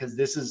stuff. Because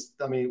this is,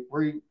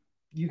 where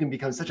you can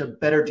become such a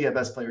better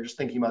DFS player just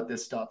thinking about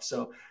this stuff.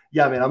 So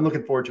yeah, man, I'm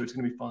looking forward to it. It's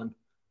going to be fun.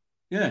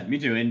 Yeah, me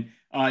too. And,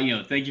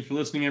 thank you for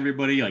listening,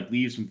 everybody. Like,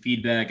 leave some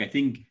feedback. I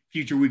think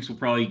future weeks will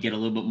probably get a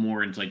little bit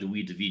more into like the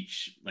weeds of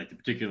each, like the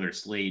particular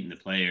slate and the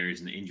players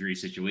and the injury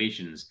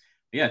situations.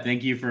 But yeah,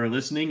 thank you for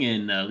listening,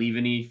 and leave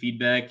any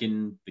feedback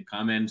in the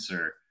comments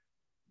or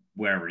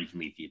wherever you can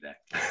leave feedback.